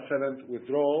approve a seventh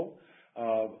withdrawal.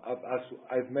 As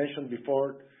I've mentioned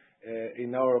before,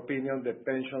 in our opinion, the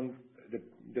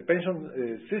pension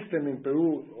system in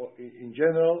Peru in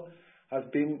general has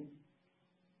been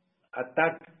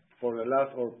attacked for the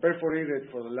last, or perforated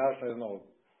for the last,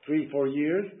 3-4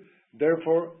 years.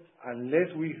 Therefore,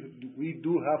 unless we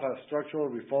do have a structural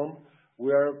reform,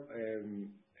 we are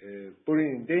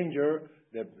putting in danger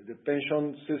the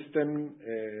pension system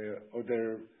or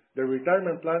the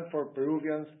retirement plan for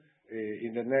Peruvians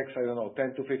in the next, 10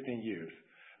 to 15 years.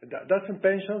 That's in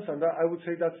pensions, and I would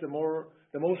say that's the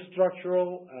most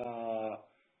structural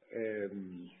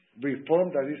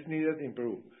reform that is needed in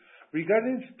Peru.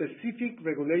 Regarding specific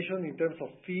regulation in terms of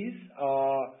fees,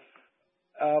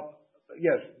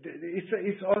 yes,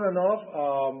 it's on and off.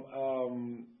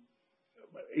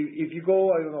 If you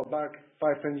go, back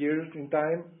 5-10 years in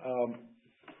time,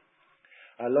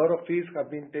 a lot of fees have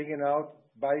been taken out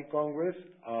by Congress.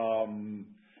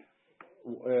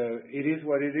 It is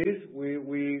what it is.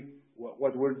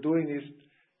 What we're doing is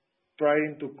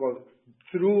trying to go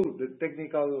through the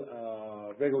technical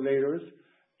regulators,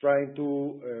 trying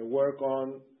to work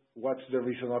on what's the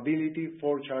reasonability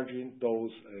for charging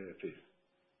those fees.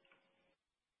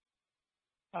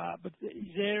 But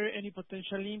is there any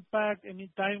potential impact, any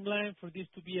timeline for this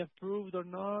to be approved or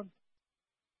not?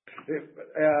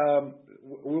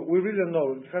 We really don't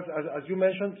know. Because as you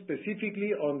mentioned,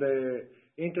 specifically on the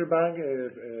interbank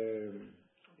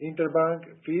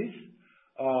fees,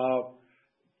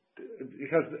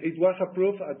 it was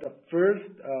approved at the first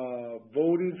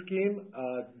voting scheme.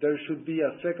 There should be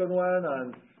a second one,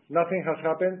 and nothing has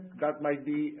happened. That might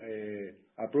be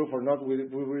approved or not. We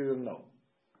really don't know.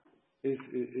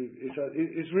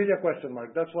 It's really a question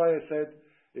mark. That's why I said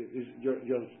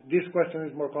this question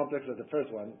is more complex than the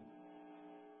first one.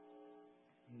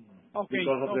 Okay.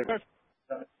 Because of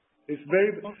it's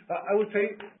very. I would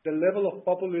say the level of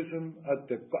populism at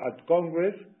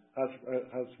Congress has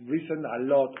risen a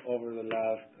lot over the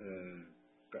last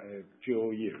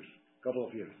couple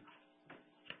of years.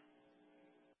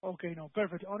 Okay,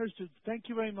 perfect. Understood. Thank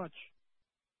you very much.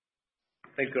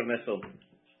 Thank you, Ernesto.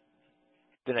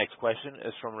 The next question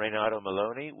is from Renato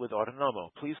Maloney with Autonomo.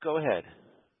 Please go ahead.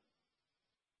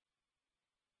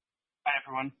 Hi,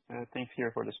 everyone. Thanks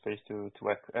here for the space to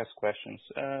ask questions.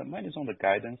 Mine is on the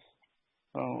guidance.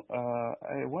 So,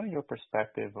 I want your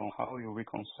perspective on how you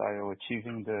reconcile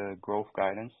achieving the growth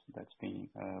guidance that's been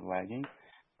lagging,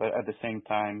 but at the same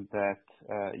time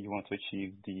that you want to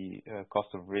achieve the cost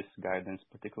of risk guidance,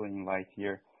 particularly in light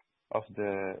here of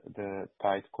the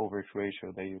tight coverage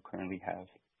ratio that you currently have.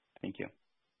 Thank you.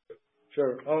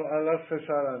 Sure. I'll ask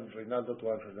Cesar and Reynaldo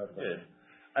to answer that question. Yes.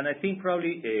 And I think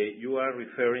probably you are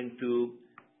referring to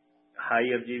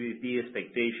higher GDP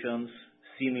expectations,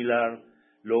 similar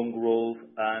loan growth,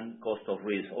 and cost of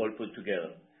risk all put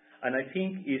together. And I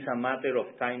think it's a matter of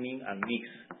timing and mix.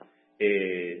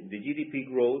 The GDP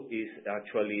growth is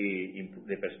actually,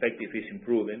 the perspective is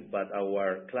improving, but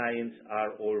our clients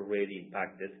are already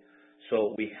impacted.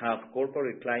 So we have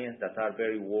corporate clients that are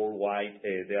very worldwide,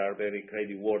 they are very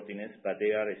creditworthiness, but they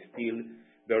are still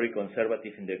very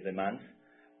conservative in their demands.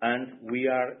 And we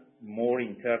are more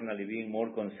internally being more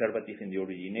conservative in the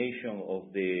origination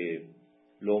of the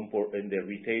in the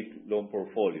retail loan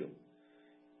portfolio.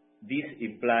 This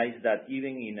implies that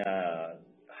even in a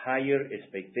higher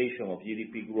expectation of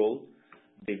GDP growth,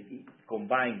 the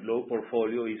combined loan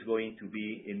portfolio is going to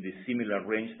be in the similar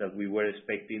range that we were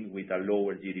expecting with a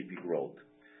lower GDP growth.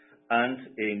 And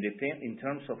in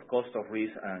terms of cost of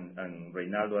risk, and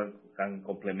Reynaldo can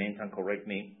complement and correct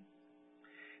me,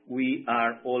 we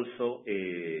are also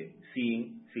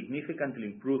seeing significant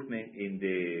improvement in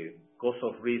the cost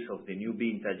of risk of the new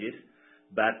vintages,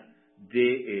 but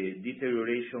the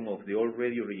deterioration of the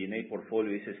already originated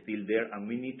portfolio is still there, and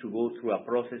we need to go through a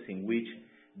process in which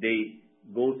they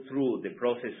go through the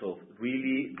process of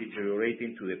really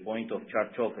deteriorating to the point of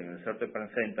charge-off in a certain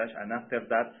percentage, and after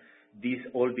that, these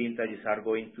old vintages are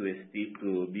going to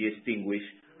be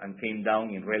extinguished and came down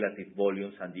in relative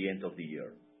volumes at the end of the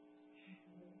year.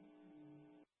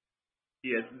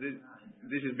 Yes,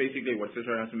 this is basically what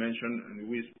Cesar has mentioned, and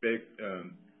we expect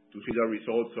to see the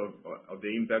results of the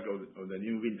impact of the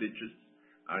new vintages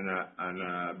and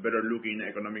a better looking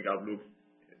economic outlook,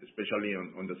 especially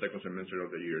on the second semester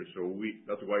of the year. So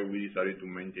that's why we decided to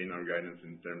maintain our guidance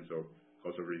in terms of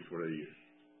cost of risk for the year.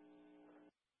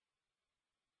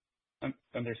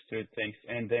 Understood. Thanks.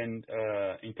 And then,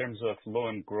 in terms of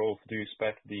loan growth, do you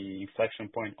expect the inflection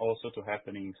point also to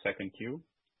happen in second Q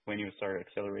when you start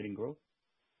accelerating growth?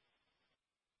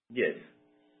 Yes.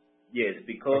 Yes,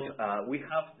 because we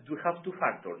have two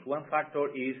factors. One factor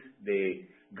is the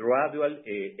gradual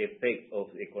effect of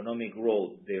economic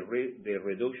growth, the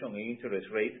reduction in interest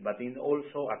rates, but in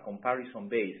also a comparison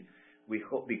base.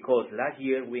 Because last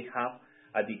year we have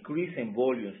a decrease in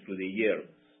volumes through the year.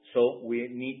 So we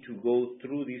need to go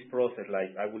through this process,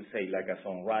 like I would say, like a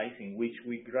sunrise, in which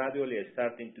we gradually are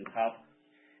starting to have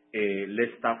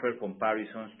less tougher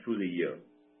comparisons through the year.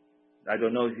 I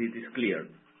don't know if it is clear.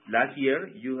 Last year,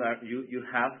 you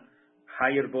have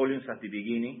higher volumes at the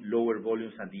beginning, lower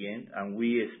volumes at the end, and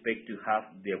we expect to have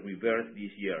the reverse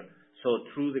this year. So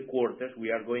through the quarters, we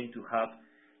are going to have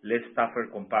less tougher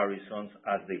comparisons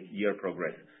as the year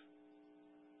progresses.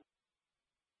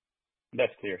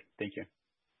 That's clear. Thank you.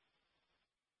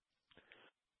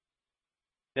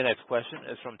 The next question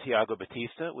is from Thiago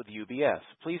Batista with UBS.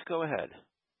 Please go ahead.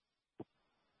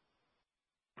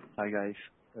 Hi, guys.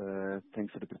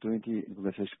 Thanks for the opportunity.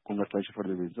 Congratulations for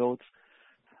the results.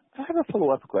 I have a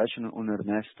follow-up question on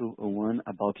Ernesto, one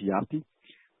about Yape.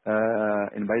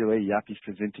 And by the way, Yape is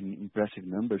presenting impressive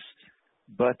numbers,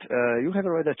 but you have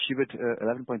already achieved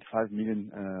 11.5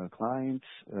 million clients,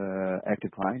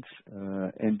 active clients,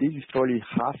 and this is probably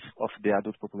half of the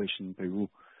adult population in Peru.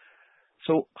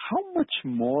 So how much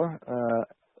more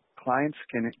clients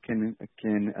can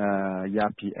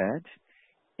Yape add?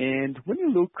 And when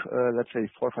you look, let's say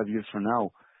 4 or 5 years from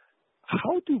now,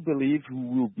 how do you believe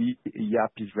will be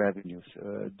Yape's revenues?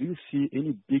 Do you see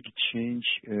any big change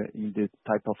in the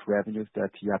type of revenues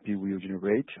that Yape will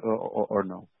generate, or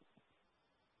no?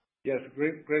 Yes,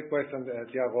 great question,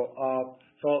 Thiago.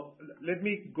 So let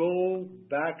me go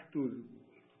back to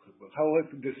how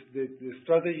the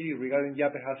strategy regarding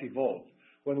Yape has evolved.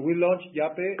 When we launched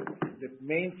Yape, the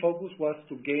main focus was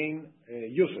to gain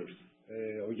users,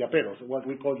 or Yaperos, what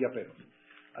we call Yaperos.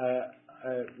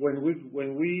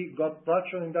 When we got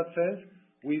traction in that sense,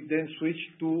 we then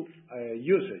switched to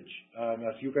usage.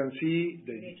 As you can see,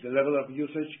 the level of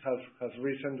usage has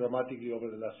risen dramatically over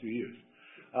the last few years.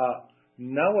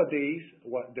 Nowadays,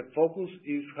 the focus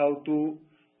is how to,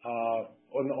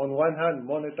 on one hand,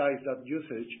 monetize that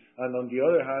usage, and on the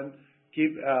other hand,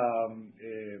 keep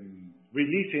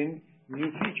releasing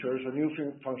new features or new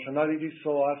functionalities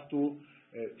so as to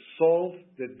solve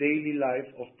the daily life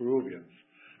of Peruvians.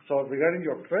 So regarding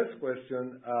your first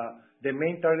question, the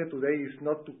main target today is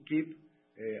not to keep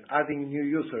adding new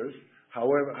users.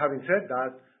 However, having said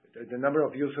that, the number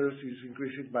of users is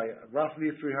increasing by roughly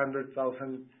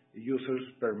 300,000 users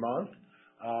per month.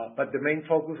 But the main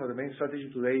focus or the main strategy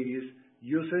today is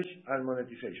usage and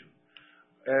monetization.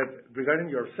 Regarding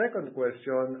your second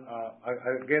question,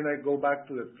 I go back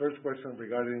to the first question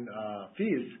regarding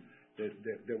fees,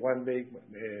 the one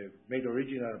made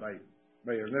original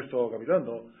by Ernesto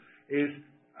Gabilondo, is,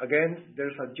 again,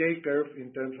 there's a J-curve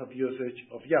in terms of usage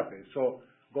of Yape. So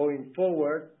going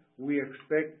forward, we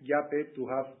expect Yape to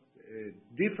have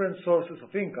different sources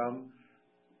of income.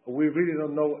 We really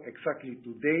don't know exactly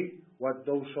today what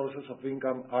those sources of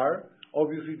income are.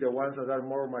 Obviously, the ones that are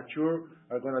more mature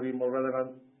are going to be more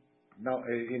relevant now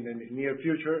in the near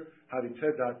future. Having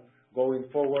said that, going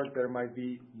forward, there might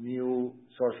be new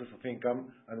sources of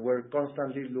income, and we're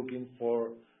constantly looking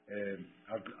for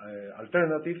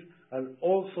alternatives and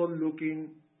also looking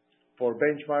for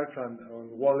benchmarks on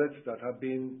wallets that have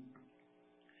been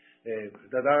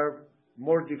that are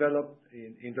more developed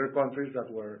in their countries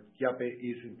than where Yape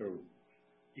is in Peru.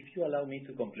 If you allow me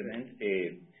to complement,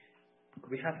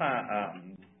 we have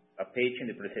a page in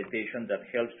the presentation that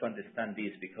helps to understand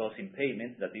this, because in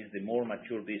payments, that is the more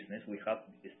mature business, we have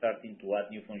starting to add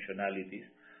new functionalities,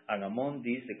 and among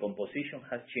these, the composition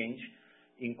has changed,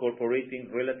 incorporating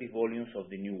relative volumes of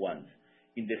the new ones.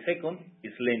 In the second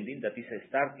is lending, that is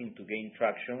starting to gain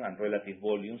traction and relative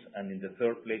volumes, and in the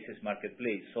third place is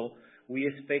marketplace. So we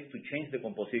expect to change the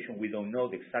composition. We don't know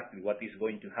exactly what is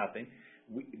going to happen,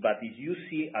 but if you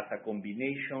see as a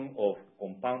combination of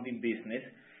compounding business,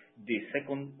 the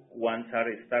second ones are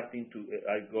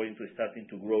going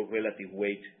to grow relative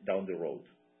weight down the road.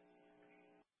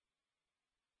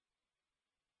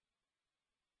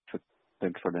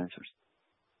 Thanks for the answers.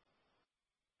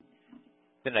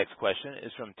 The next question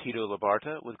is from Tito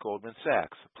Labarta with Goldman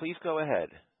Sachs. Please go ahead.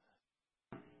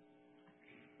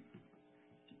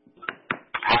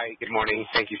 Hi, good morning.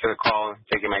 Thank you for the call and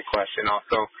taking my question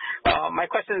also. My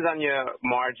question is on your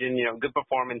margin. Good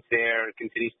performance there,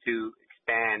 continues to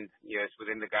expand, it's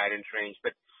within the guidance range.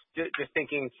 But just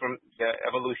thinking from the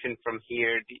evolution from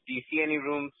here, do you see any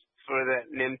room for the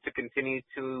NIM to continue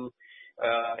to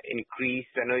increase?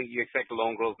 I know you expect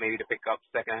loan growth maybe to pick up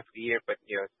second half of the year, but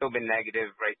it's still been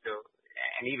negative, right? So,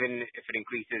 and even if it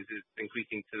increases, it's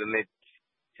increasing to the mid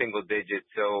single digits.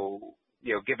 So,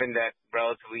 given that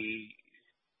relatively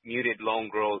muted loan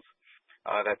growth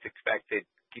that's expected,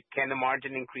 can the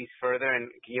margin increase further? And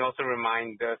can you also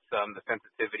remind us the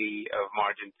sensitivity of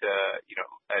margin to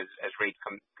as rates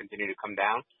continue to come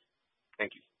down?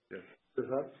 Thank you. Yes.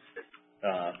 Cesar?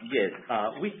 Yes.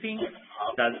 We think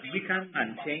that we can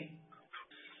maintain.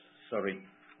 Sorry,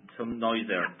 some noise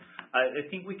there. I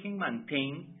think we can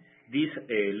maintain these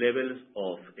levels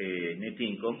of net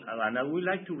income, and I would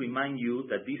like to remind you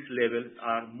that these levels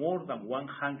are more than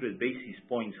 100 basis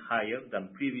points higher than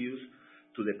previous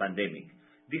to the pandemic.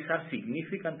 These are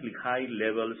significantly high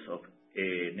levels of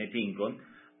net income,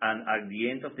 and at the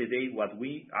end of the day, what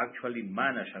we actually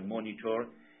manage and monitor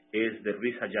is the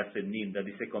risk-adjusted NIM. That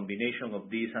is a combination of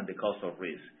this and the cost of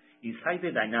risk. Inside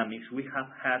the dynamics, we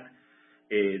have had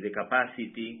the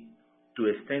capacity to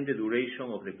extend the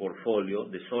duration of the portfolio,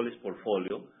 the Soles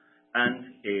portfolio,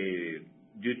 and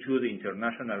due to the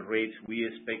international rates, we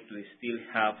expect to still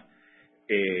have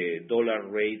dollar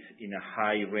rates in a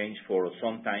high range for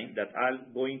some time that are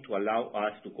going to allow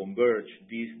us to converge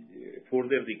this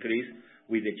further decrease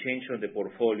with the change of the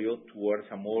portfolio towards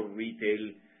a more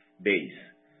retail base.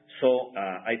 So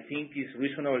I think it's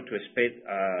reasonable to expect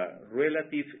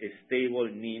relative stable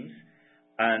NIMs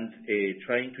and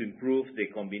trying to improve the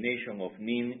combination of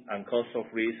NIM and cost of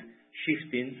risk,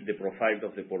 shifting the profile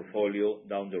of the portfolio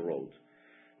down the road.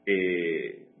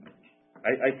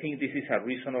 I think this is a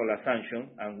reasonable assumption,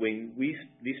 and when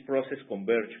this process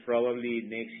converge probably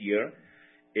next year,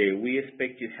 we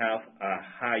expect to have a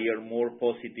higher, more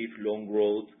positive loan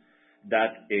growth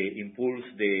that impulse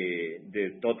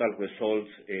the total results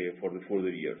for the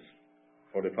further years,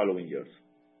 for the following years.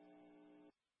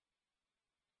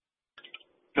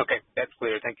 Okay, that's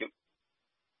clear. Thank you.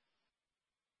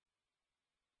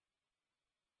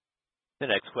 The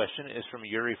next question is from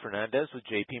Yuri Fernandez with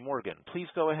JP Morgan. Please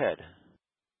go ahead.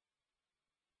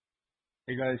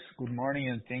 Hey guys, good morning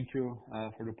and thank you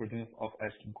for the opportunity of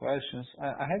asking questions.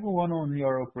 I have one on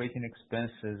your operating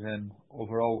expenses and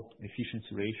overall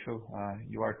efficiency ratio.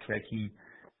 You are tracking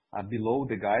below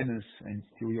the guidance and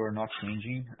still you are not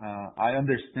changing. I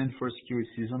understand first Q is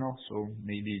seasonal, so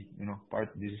maybe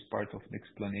this is part of the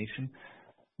explanation.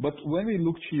 But when we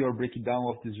look to your breakdown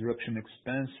of disruption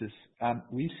expenses,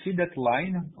 we see that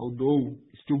line, although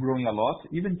still growing a lot,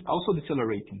 even also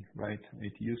decelerating, right?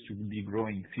 It used to be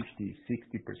growing 50,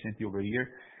 60% year-over-year,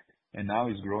 and now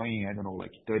it's growing, I don't know,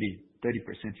 like 30%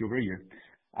 year-over-year.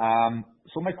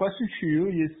 So my question to you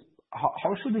is,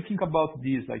 how should we think about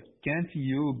this? Like, can't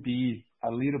you be a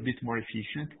little bit more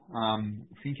efficient?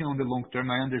 Thinking on the long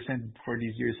term, I understand for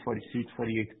this year is 46,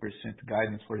 48%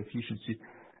 guidance for efficiency.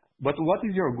 But what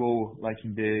is your goal, like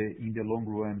in the long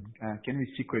run? Can we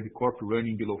see Credicorp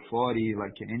running below 40?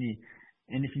 Like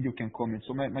anything you can comment.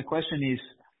 So my question is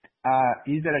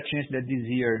there a chance that this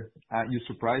year you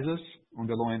surprise us on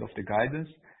the low end of the guidance?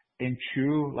 And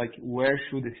two, like where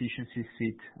should efficiency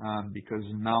sit? Because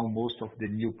now most of the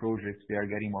new projects, they are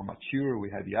getting more mature. We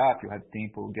have BAP, you have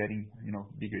Tempo getting,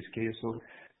 bigger scale. So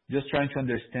just trying to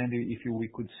understand if we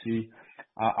could see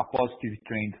a positive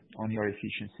trend on your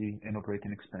efficiency and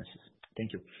operating expenses.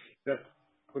 Thank you. Yes.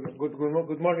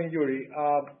 Good morning, Yuri.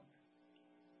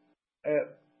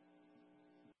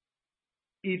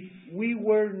 If we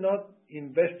were not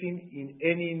investing in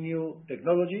any new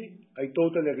technology, I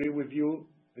totally agree with you.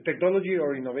 Technology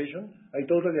or innovation, I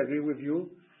totally agree with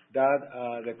you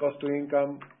that the cost to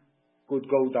income could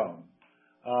go down.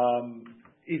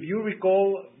 If you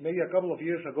recall, maybe a couple of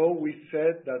years ago, we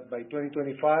said that by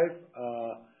 2025,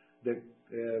 the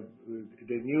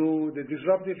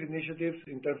disruptive initiatives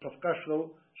in terms of cash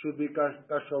flow should be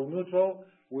cash flow neutral.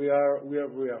 We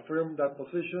have reaffirmed that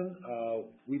position.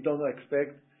 We don't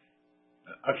expect.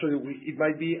 Actually, it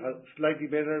might be slightly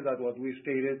better than what we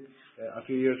stated a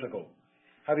few years ago.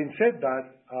 Having said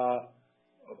that,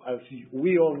 as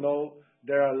we all know,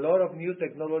 there are a lot of new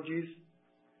technologies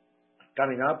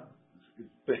coming up.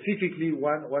 Specifically,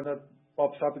 one that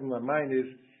pops up in my mind is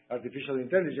artificial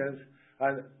intelligence,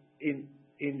 and in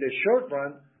the short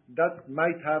run, that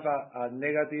might have a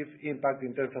negative impact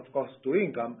in terms of cost to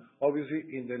income. Obviously,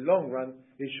 in the long run,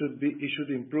 it should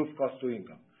improve cost to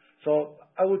income. So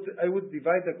I would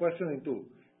divide the question in two.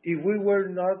 If we were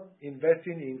not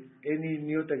investing in any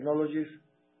new technologies,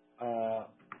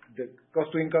 the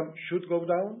cost to income should go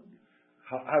down.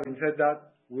 Having said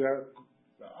that, we are,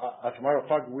 as a matter of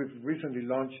fact, we've recently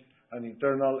launched an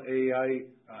internal AI,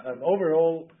 an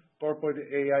overall corporate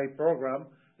AI program,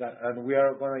 and we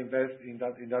are going to invest in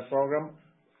that program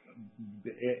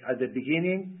at the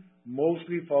beginning,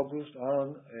 mostly focused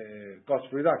on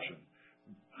cost reduction.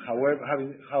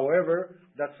 However,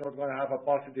 that's not going to have a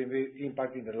positive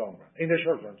impact in the long run, in the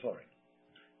short run. Sorry.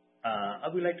 I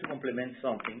would like to complement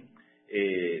something.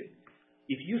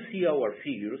 If you see our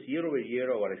figures,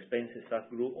 year-over-year, our expenses have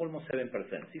grew almost 7%,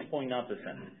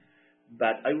 6.9%.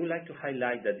 But I would like to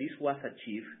highlight that this was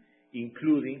achieved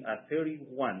including a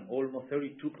 31, almost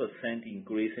 32%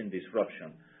 increase in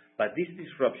disruption. But this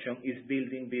disruption is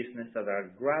building business that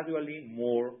are gradually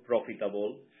more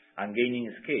profitable and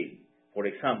gaining scale. For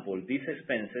example, these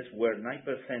expenses were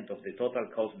 9% of the total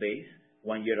cost base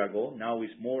 1 year ago. Now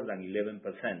it's more than 11%.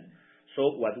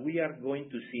 So what we are going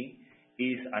to see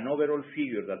is an overall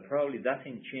figure that probably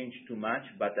doesn't change too much,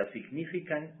 but a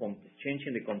significant change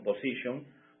in the composition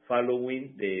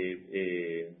following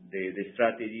the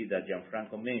strategy that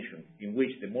Gianfranco mentioned, in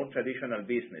which the more traditional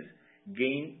business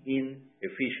gain in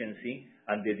efficiency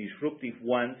and the disruptive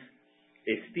ones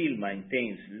still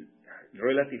maintains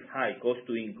relative high cost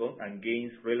to income and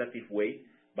gains relative weight,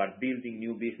 but building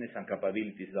new business and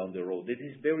capabilities down the road. This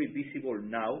is very visible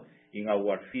now in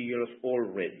our figures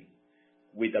already,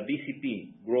 with a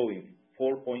BCP growing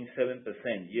 4.7%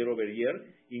 year-over-year,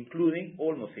 including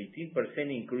almost 18%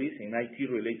 increase in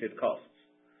IT-related costs.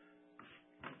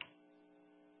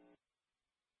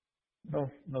 No,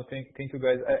 thank you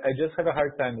guys. I just have a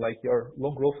hard time, like your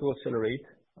loan growth will accelerate.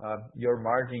 Your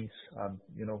margins,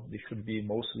 they should be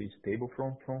mostly stable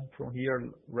from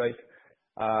here, right?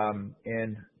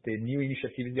 And the new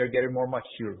initiatives, they're getting more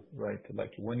mature, right?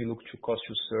 Like when you look to cost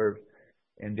to serve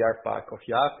and the RPAC of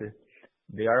Yape,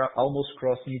 they are almost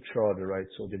crossing each other, right?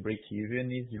 So the break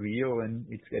even is real and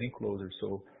it's getting closer.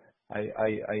 So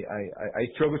I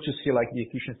struggle to see like the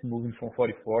efficiency moving from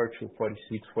 44 to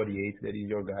 46, 48. That is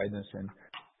your guidance,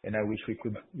 and I wish we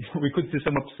could see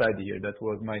some upside here. That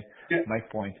was my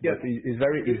point. Yeah. But it's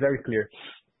very clear.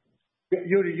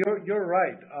 You're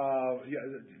right.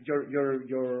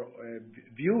 Your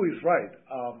view is right.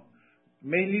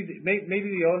 Maybe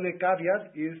the only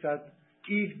caveat is that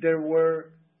if there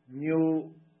were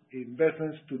new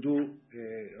investments to do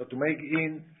or to make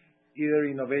in either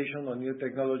innovation or new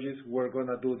technologies, we're going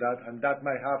to do that, and that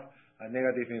might have a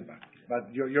negative impact.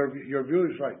 But your view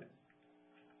is right.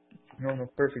 No,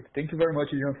 perfect. Thank you very much,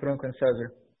 Gianfranco and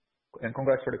Cesar, and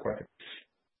congrats for the quarter.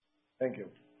 Thank you.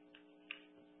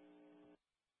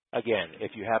 Again,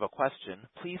 if you have a question,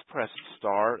 please press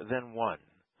star then one.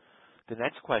 The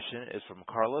next question is from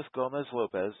Carlos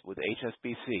Gomez-Lopez with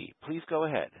HSBC. Please go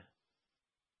ahead.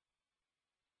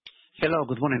 Hello,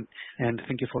 good morning, and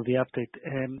thank you for the update.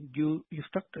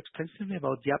 You've talked extensively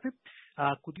about Yape.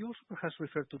 Could you also perhaps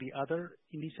refer to the other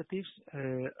initiatives,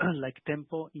 like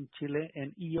Tempo in Chile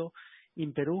and IO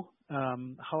in Peru?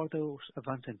 How are those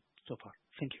advancing so far?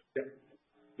 Thank you.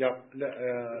 Yeah.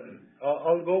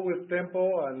 I'll go with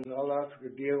Tempo, and I'll ask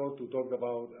Diego to talk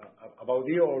about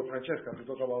IO, or Francesca to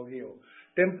talk about IO.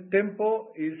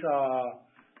 Tempo is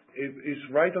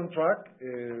right on track.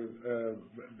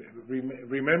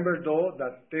 Remember, though,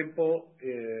 that Tempo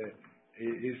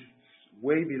is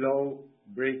way below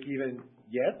break-even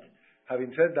yet.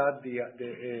 Having said that,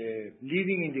 the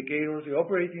leading indicators, the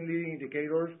operating leading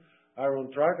indicators, are on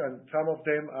track, and some of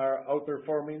them are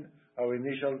outperforming our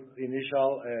initial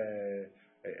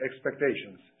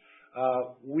expectations.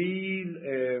 We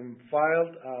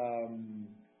filed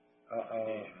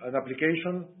an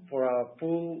application for a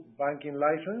full banking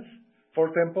license for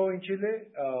Tempo in Chile,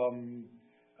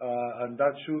 and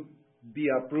that should be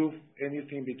approved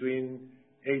anything between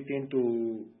 18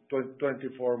 to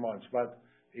 24 months. But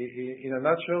in a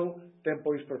nutshell,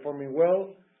 Tempo is performing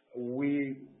well.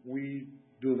 We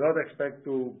do not expect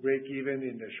to break even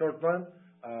in the short run,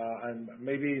 and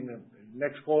maybe in the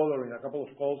next call or in a couple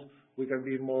of calls, we can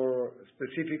be more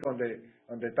specific on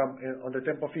the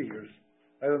Tempo figures.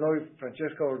 I don't know if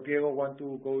Francesca or Diego want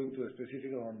to go into a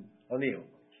specific on IO.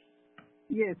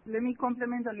 Yes, let me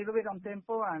complement a little bit on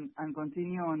Tempo and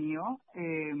continue on IO.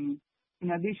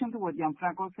 In addition to what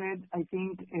Gianfranco said, I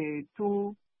think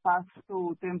two paths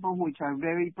to Tempo which are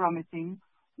very promising.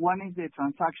 One is the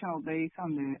transactional base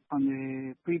on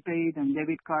the prepaid and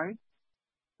debit card,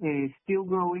 still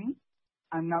growing,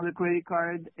 and now the credit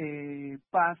card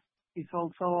path is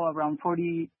also around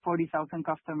 40,000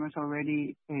 customers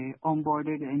already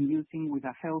onboarded and using, with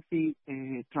a healthy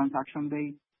transaction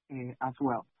base as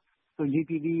well. So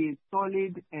GPV is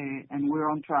solid, and we're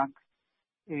on track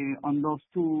on those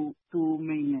two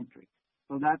main metrics.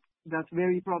 So that's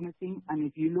very promising. And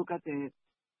if you look at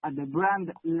the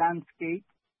brand landscape,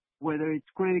 whether it's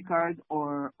credit card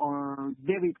or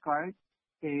debit card,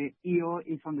 IO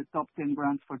is on the top 10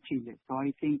 brands for Chile. So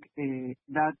I think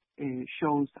that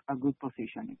shows a good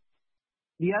positioning.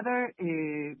 The other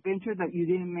venture that you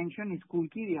didn't mention is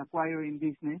Kulki, the acquiring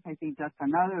business. I think that's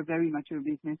another very mature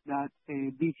business that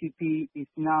BCP is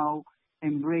now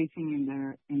embracing in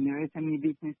their SME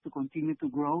business to continue to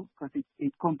grow, because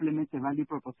it complements the value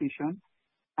proposition,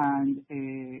 and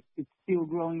it's still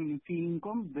growing in fee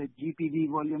income. The GPV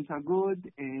volumes are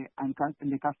good, and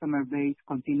the customer base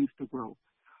continues to grow.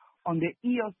 On the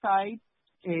IO side,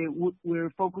 we're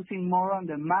focusing more on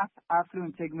the mass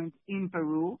affluent segment in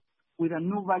Peru, with a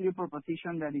new value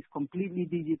proposition that is completely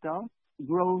digital.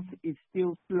 Growth is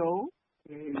still slow.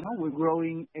 We're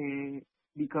growing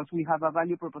because we have a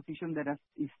value proposition that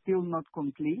is still not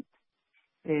complete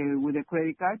with the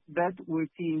credit card, but we're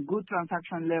seeing good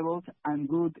transaction levels and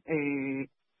good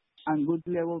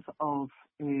levels of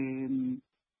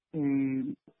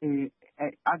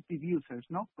active users,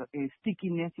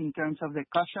 stickiness in terms of the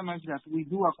customers that we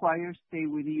do acquire stay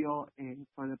with IO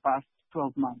for the past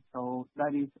 12 months. So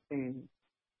that is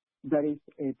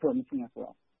promising as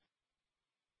well.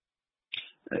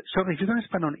 Sorry, if you can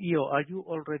expand on IO, are you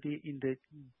already in the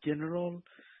general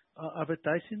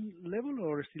advertising level,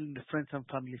 or still in the friends and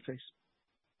family phase?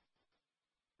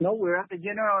 No, we're at the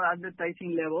general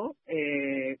advertising level.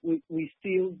 We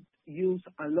still use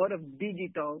a lot of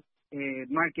digital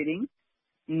marketing,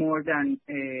 more than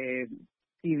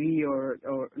TV or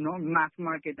mass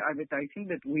market advertising,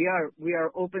 but we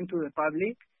are open to the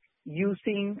public,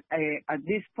 using at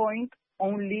this point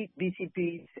only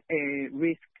BCP's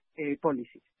risk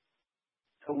policies.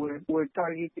 So we're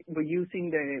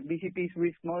using the BCP's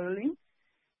risk modeling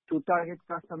to target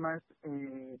customers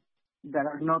that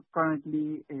are not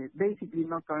currently, basically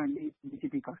not currently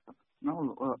BCP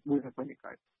customers, with a credit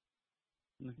card.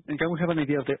 And can we have an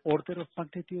idea of the order of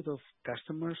magnitude of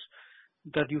customers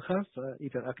that you have,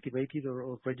 either activated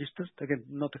or registered? Again,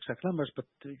 not exact numbers, but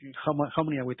how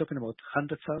many are we talking about?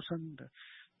 100,000,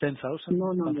 10,000,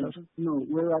 1,000? No,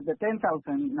 we're at the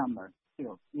 10,000 number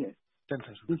still. Yes.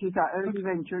 10,000. This is an early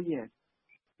venture. Yes.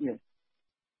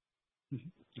 Mm-hmm.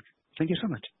 Thank you so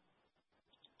much.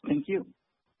 Thank you.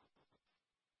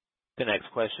 The next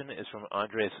question is from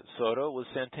Andres Soto with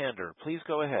Santander. Please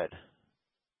go ahead.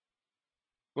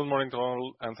 Good morning to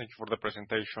all, and thank you for the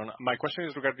presentation. My question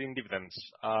is regarding dividends.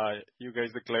 You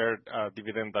guys declared a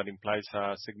dividend that implies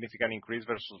a significant increase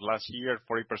versus last year,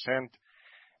 40%.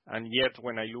 And yet,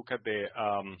 when I look at the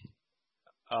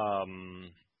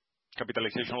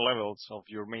capitalization levels of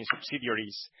your main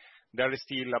subsidiaries, they're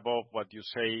still above what you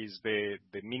say is the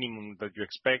minimum that you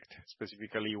expect.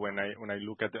 Specifically, when I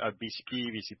look at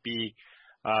BCP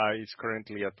is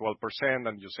currently at 12%,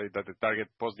 and you say that the target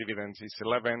post dividends is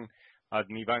 11. At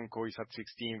Mibanco is at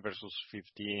 16 versus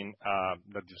 15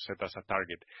 that you set as a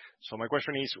target. So my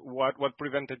question is, what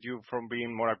prevented you from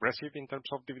being more aggressive in terms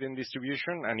of dividend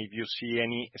distribution, and if you see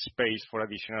any space for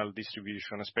additional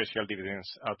distribution, special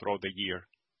dividends throughout the year?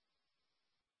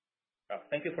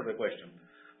 Thank you for the question.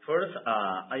 First,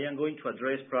 I am going to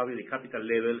address probably the capital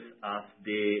levels of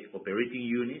the operating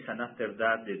units, and after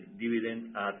that, the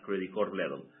dividend at Credicorp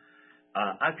level.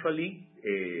 Actually,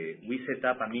 we set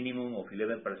up a minimum of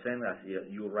 11%, as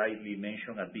you rightly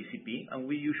mentioned, at BCP, and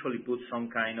we usually put some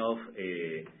kind of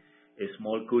a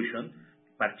small cushion.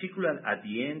 Particularly at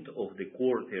the end of the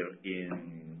quarter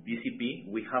in BCP,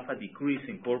 we have a decrease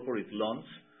in corporate loans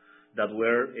that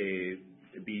were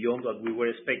beyond what we were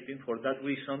expecting. For that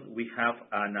reason, we have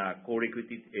a core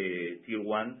equity tier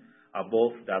 1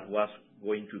 above that was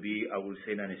going to be, I would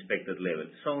say, an expected level.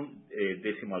 Some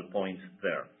decimal points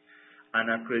there. And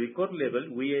at Credicorp level,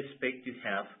 we expect to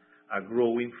have a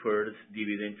growing first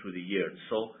dividend through the year.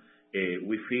 So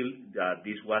we feel that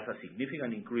this was a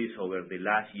significant increase over the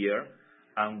last year,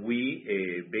 and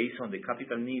we, based on the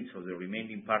capital needs of the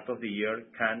remaining part of the year,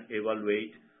 can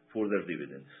evaluate further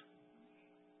dividends.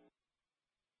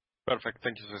 Perfect.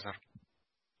 Thank you, Cesar.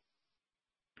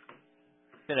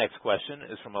 The next question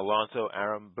is from Alonso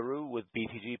Aramburú with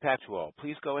BTG Pactual.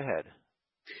 Please go ahead.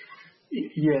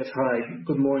 Yes, hi.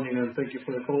 Good morning, and thank you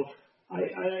for the call.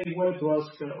 I wanted to ask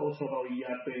also about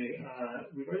Yape.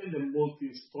 Regarding the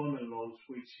multi-installment loans,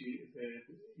 which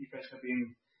you guys have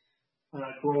been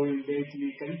growing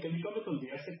lately, can you comment on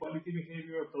the asset quality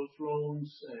behavior of those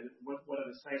loans? What are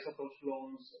the size of those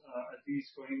loans? Are these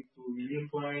going to new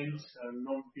clients,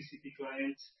 non-BCP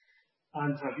clients?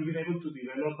 And have you been able to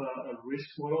develop a risk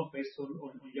model based on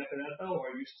Yape data, or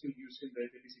are you still using the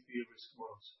BCP risk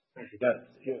models? Thank you.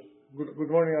 Yes. Good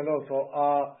morning, Alonso.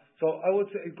 So I would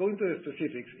say, going to the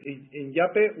specifics, in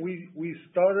Yape, we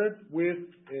started with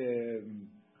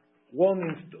one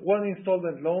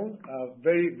installment loan,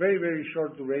 very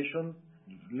short duration,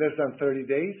 less than 30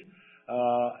 days.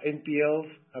 NPLs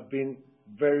have been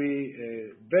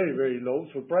very low,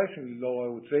 surprisingly low, I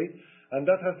would say. And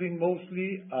that has been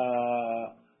mostly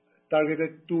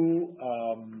targeted to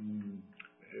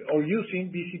or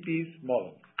using BCP's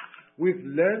model. We've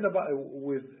learned about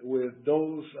with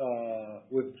those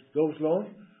loans,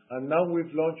 and now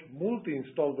we've launched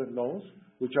multi-installment loans,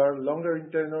 which are longer in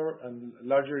tenor and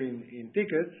larger in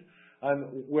tickets.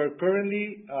 And we're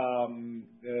currently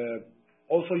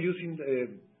also using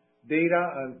data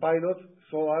and pilots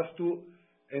so as to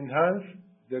enhance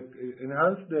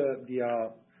the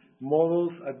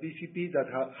models at BCP that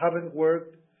haven't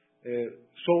worked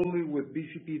solely with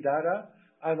BCP data,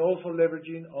 and also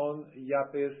leveraging on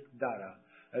Yape's data.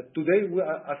 Today,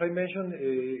 as I mentioned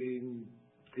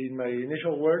in my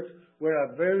initial words, we're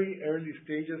at very early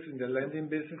stages in the lending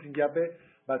business in Yape,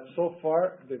 but so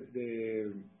far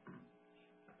the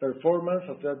performance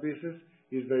of that business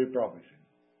is very promising.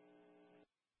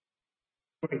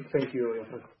 Okay, thank you.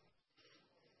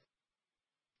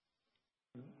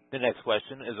 The next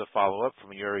question is a follow-up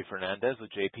from Yuri Fernandez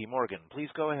with JP Morgan. Please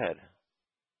go ahead.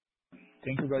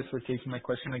 Thank you guys for taking my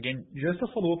question again. Just a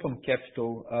follow-up on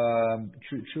capital.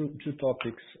 Two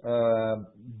topics.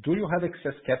 Do you have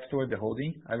excess capital at the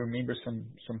holding? I remember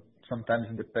sometimes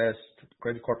in the past,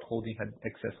 Credicorp holding had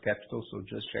excess capital, so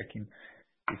just checking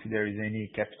if there is any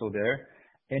capital there.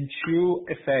 And two,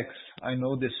 FX. I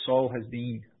know the SOL has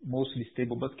been mostly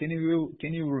stable, but can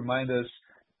you remind us,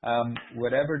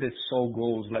 wherever the SOL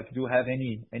goes, like, do you have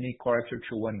any core Tier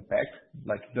 1 impact?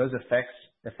 Like, does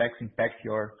FX impact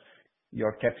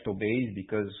your capital base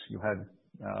because you have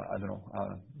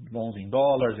loans in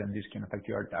dollars, and this can affect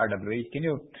your RWA? Can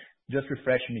you just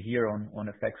refresh me here on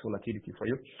FX volatility for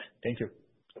you? Thank you.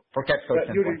 For capital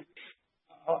standpoint.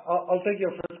 I'll take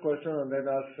your first question and then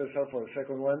ask Cesar for the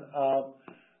second one.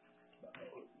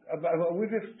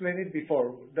 We've explained it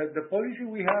before. The policy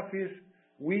we have is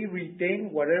we retain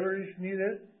whatever is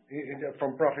needed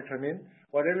from profits,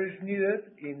 whatever is needed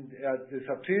at the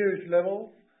subsidiaries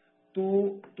level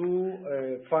to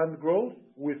fund growth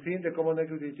within the common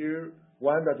equity tier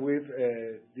 1 that we've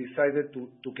decided to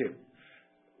keep.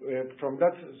 From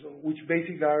that, which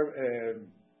basically are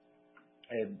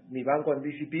Mibanco and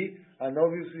BCP, and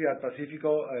obviously at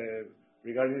Pacifico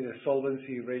regarding the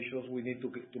solvency ratios we need to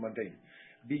maintain.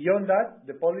 Beyond that,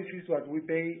 the policy is that we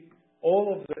pay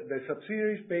all of the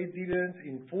subsidiaries pay dividends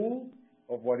in full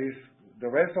of what is the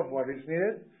rest of what is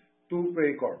needed to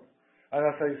Credicorp. And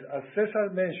as Cesar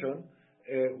mentioned,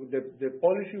 the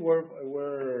policy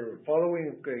we're following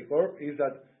in Credicorp is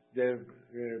that the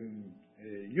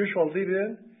usual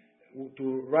dividend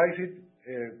to rise it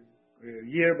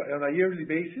on a yearly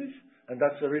basis, and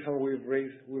that's the reason we've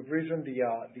risen the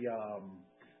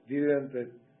dividend,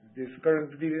 this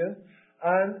current dividend,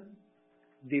 and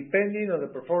depending on the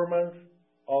performance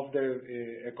of the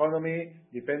economy,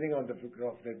 depending on the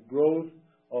growth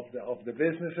of the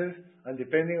businesses, and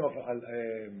depending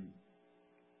on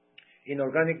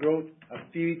inorganic growth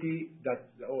activity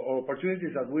or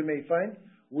opportunities that we may find,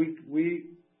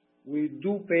 we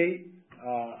do pay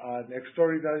an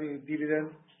extraordinary dividend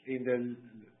in the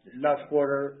last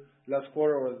quarter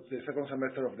or the second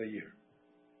semester of the year.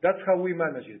 That's how we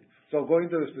manage it. So going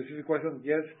to the specific question,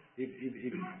 yes,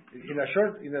 in a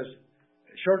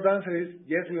short answer is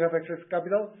yes, we have excess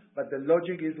capital, but the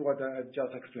logic is what I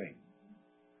just explained.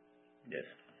 Yes.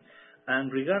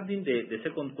 And regarding the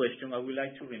second question, I would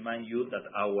like to remind you that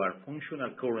our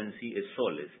functional currency is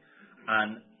soles,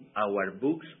 and our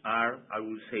books are, I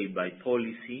would say, by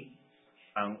policy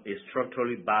and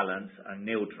structurally balanced and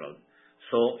neutral.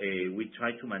 So we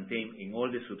try to maintain in all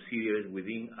the subsidiaries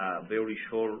within a very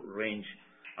short range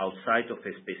outside of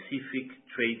a specific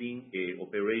trading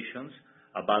operations,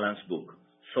 a balanced book.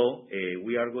 So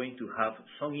we are going to have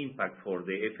some impact for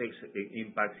the FX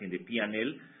impacts in the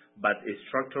P&L, but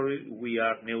structurally we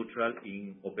are neutral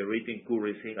in operating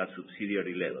currency at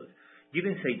subsidiary levels.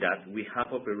 Given say that, we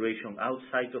have operations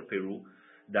outside of Peru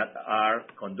that are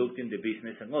conducting the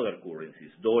business in other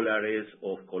currencies, dollars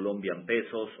or Colombian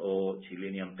pesos or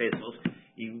Chilean pesos,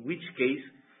 in which case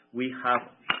we have,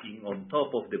 on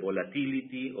top of the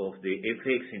volatility of the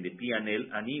FX in the P&L,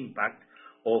 an impact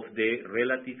of the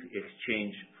relative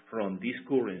exchange from this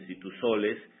currency to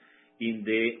soles in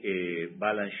the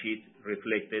balance sheet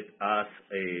reflected as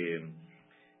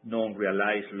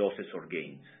non-realized losses or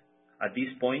gains. At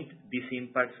this point, these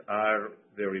impacts are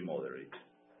very moderate.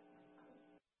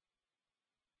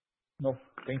 No,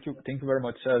 thank you. Thank you very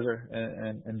much, Cesar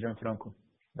and Gianfranco.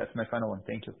 That's my final one.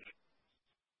 Thank you.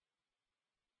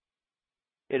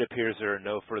 It appears there are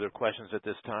no further questions at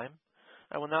this time.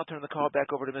 I will now turn the call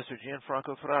back over to Mr.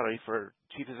 Gianfranco Ferrari,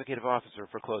 Chief Executive Officer,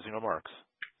 for closing remarks.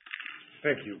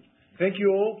 Thank you. Thank you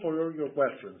all for your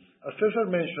questions. As Cesar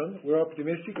mentioned, we're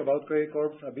optimistic about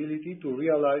Credicorp's ability to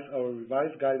realize our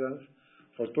revised guidance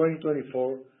for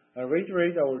 2024 and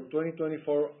reiterate our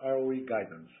 2024 ROE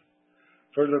guidance.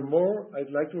 Furthermore,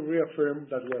 I'd like to reaffirm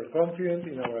that we are confident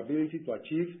in our ability to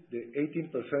achieve the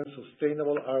 18%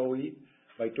 sustainable ROE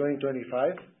by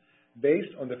 2025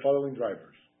 based on the following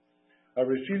drivers. A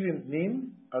resilient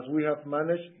NIM, as we have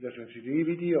managed the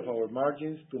sensitivity of our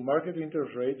margins to market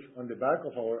interest rates on the back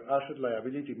of our asset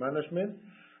liability management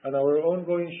and our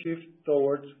ongoing shift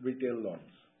towards retail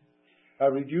loans. A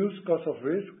reduced cost of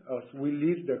risk as we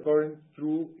leave the current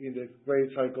through in the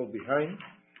credit cycle behind,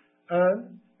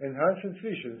 and enhanced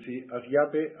efficiency as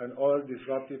YAPE and other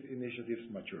disruptive initiatives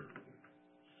mature.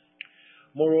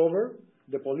 Moreover,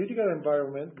 the political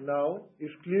environment now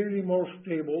is clearly more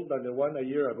stable than the one a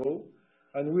year ago,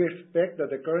 and we expect that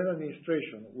the current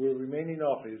administration will remain in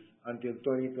office until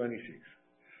 2026.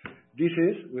 This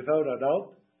is, without a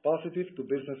doubt, positive to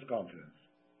business confidence.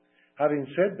 Having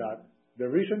said that, the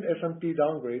recent S&P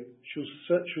downgrade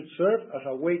should serve as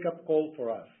a wake-up call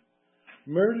for us.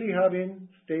 Merely having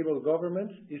stable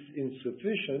governments is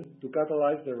insufficient to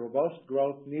catalyze the robust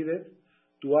growth needed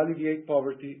to alleviate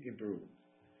poverty in Peru.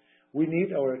 We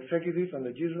need our executive and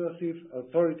legislative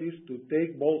authorities to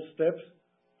take bold steps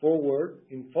forward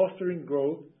in fostering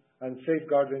growth and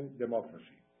safeguarding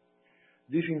democracy.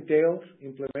 This entails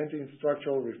implementing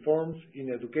structural reforms in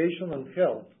education and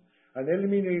health and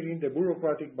eliminating the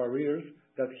bureaucratic barriers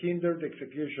that hinder the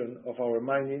execution of our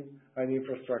mining and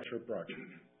infrastructure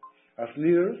projects. As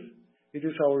leaders, it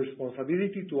is our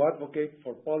responsibility to advocate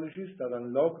for policies that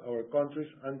unlock our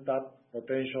country's untapped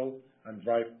potential and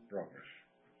drive progress.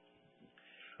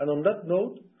 And on that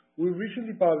note, we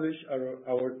recently published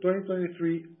our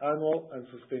 2023 Annual and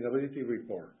Sustainability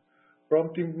Report,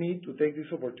 prompting me to take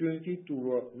this opportunity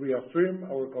to reaffirm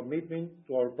our commitment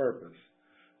to our purpose,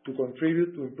 to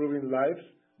contribute to improving lives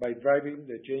by driving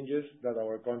the changes that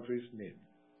our countries need.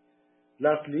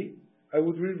 Lastly, I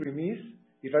would be remiss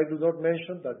if I do not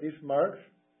mention that this marks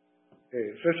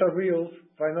Cesar Rios'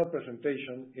 final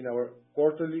presentation in our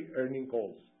quarterly earnings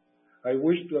calls. I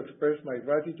wish to express my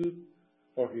gratitude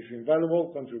for his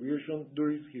invaluable contribution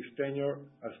during his tenure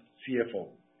as CFO.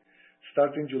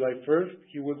 Starting July 1st,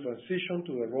 he will transition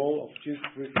to the role of Chief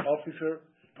Risk Officer,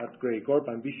 at Credicorp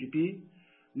and BCP,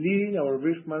 leading our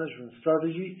risk management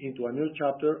strategy into a new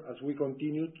chapter as we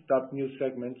continue to tap new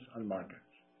segments and markets.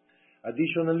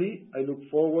 Additionally, I look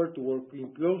forward to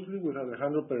working closely with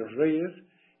Alejandro Pérez Reyes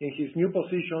in his new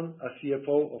position as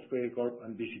CFO of Credicorp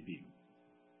and BCP.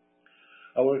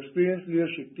 Our experienced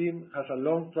leadership team has a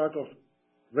long track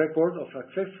record of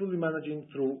successfully managing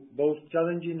through both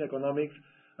challenging economics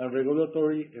and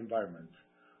regulatory environments.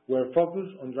 We are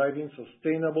focused on driving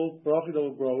sustainable,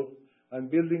 profitable growth and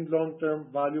building long-term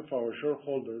value for our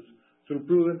shareholders through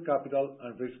prudent capital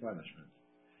and risk management.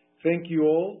 Thank you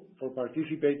all for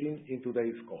participating in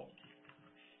today's call.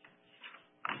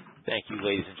 Thank you,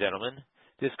 ladies and gentlemen.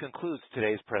 This concludes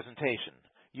today's presentation.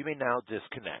 You may now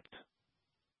disconnect.